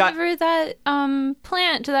deliver that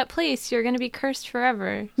plant to that place, you're going to be cursed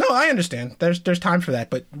forever. No, I understand. There's time for that,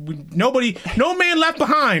 but no man left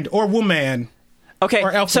behind, or woman. okay,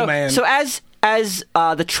 Or Elf so Man. so as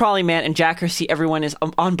the trolley man and Jacker see everyone is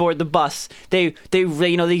on board the bus, they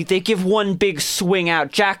give one big swing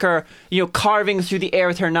out. Jacker, carving through the air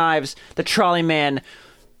with her knives. The trolley man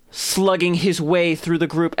slugging his way through the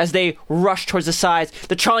group as they rush towards the sides.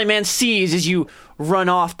 The trolley man sees as you run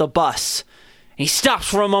off the bus. And he stops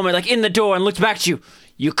for a moment, like in the door, and looks back at you.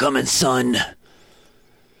 You coming, son?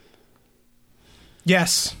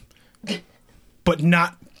 Yes, but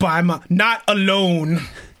not alone.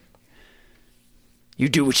 You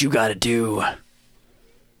do what you gotta do. I'll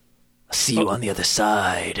see you on the other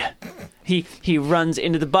side. He runs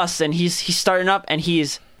into the bus and he's starting up and you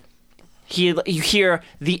hear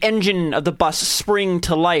the engine of the bus spring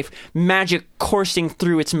to life, magic coursing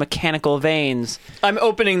through its mechanical veins. I'm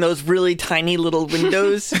opening those really tiny little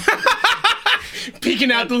windows,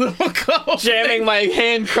 Peeking out the little glow. jamming my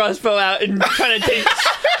hand crossbow out and trying to take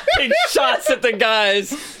shots at the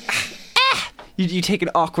guys. You take an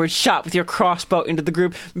awkward shot with your crossbow into the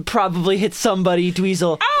group, probably hit somebody,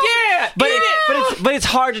 Dweezil. Yeah, But it's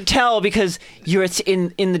hard to tell because it's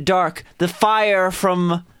in the dark. The fire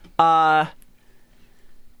from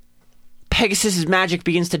Pegasus's magic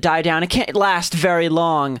begins to die down. It can't last very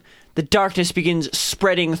long. The darkness begins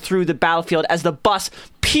spreading through the battlefield as the bus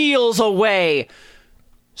peels away,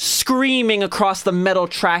 screaming across the metal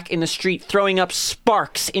track in the street, throwing up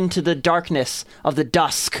sparks into the darkness of the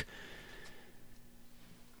dusk,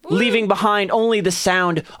 leaving behind only the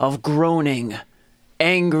sound of groaning,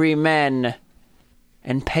 angry men,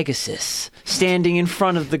 and Pegasus standing in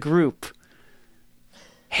front of the group,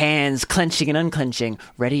 hands clenching and unclenching,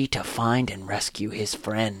 ready to find and rescue his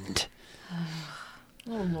friend.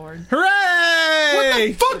 Oh Lord. Hooray! What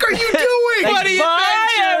the fuck are you doing? Buddy Bye,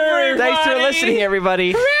 adventure! everybody. Thanks for listening,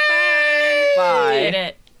 everybody. Hooray! Bye. Did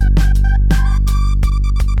it.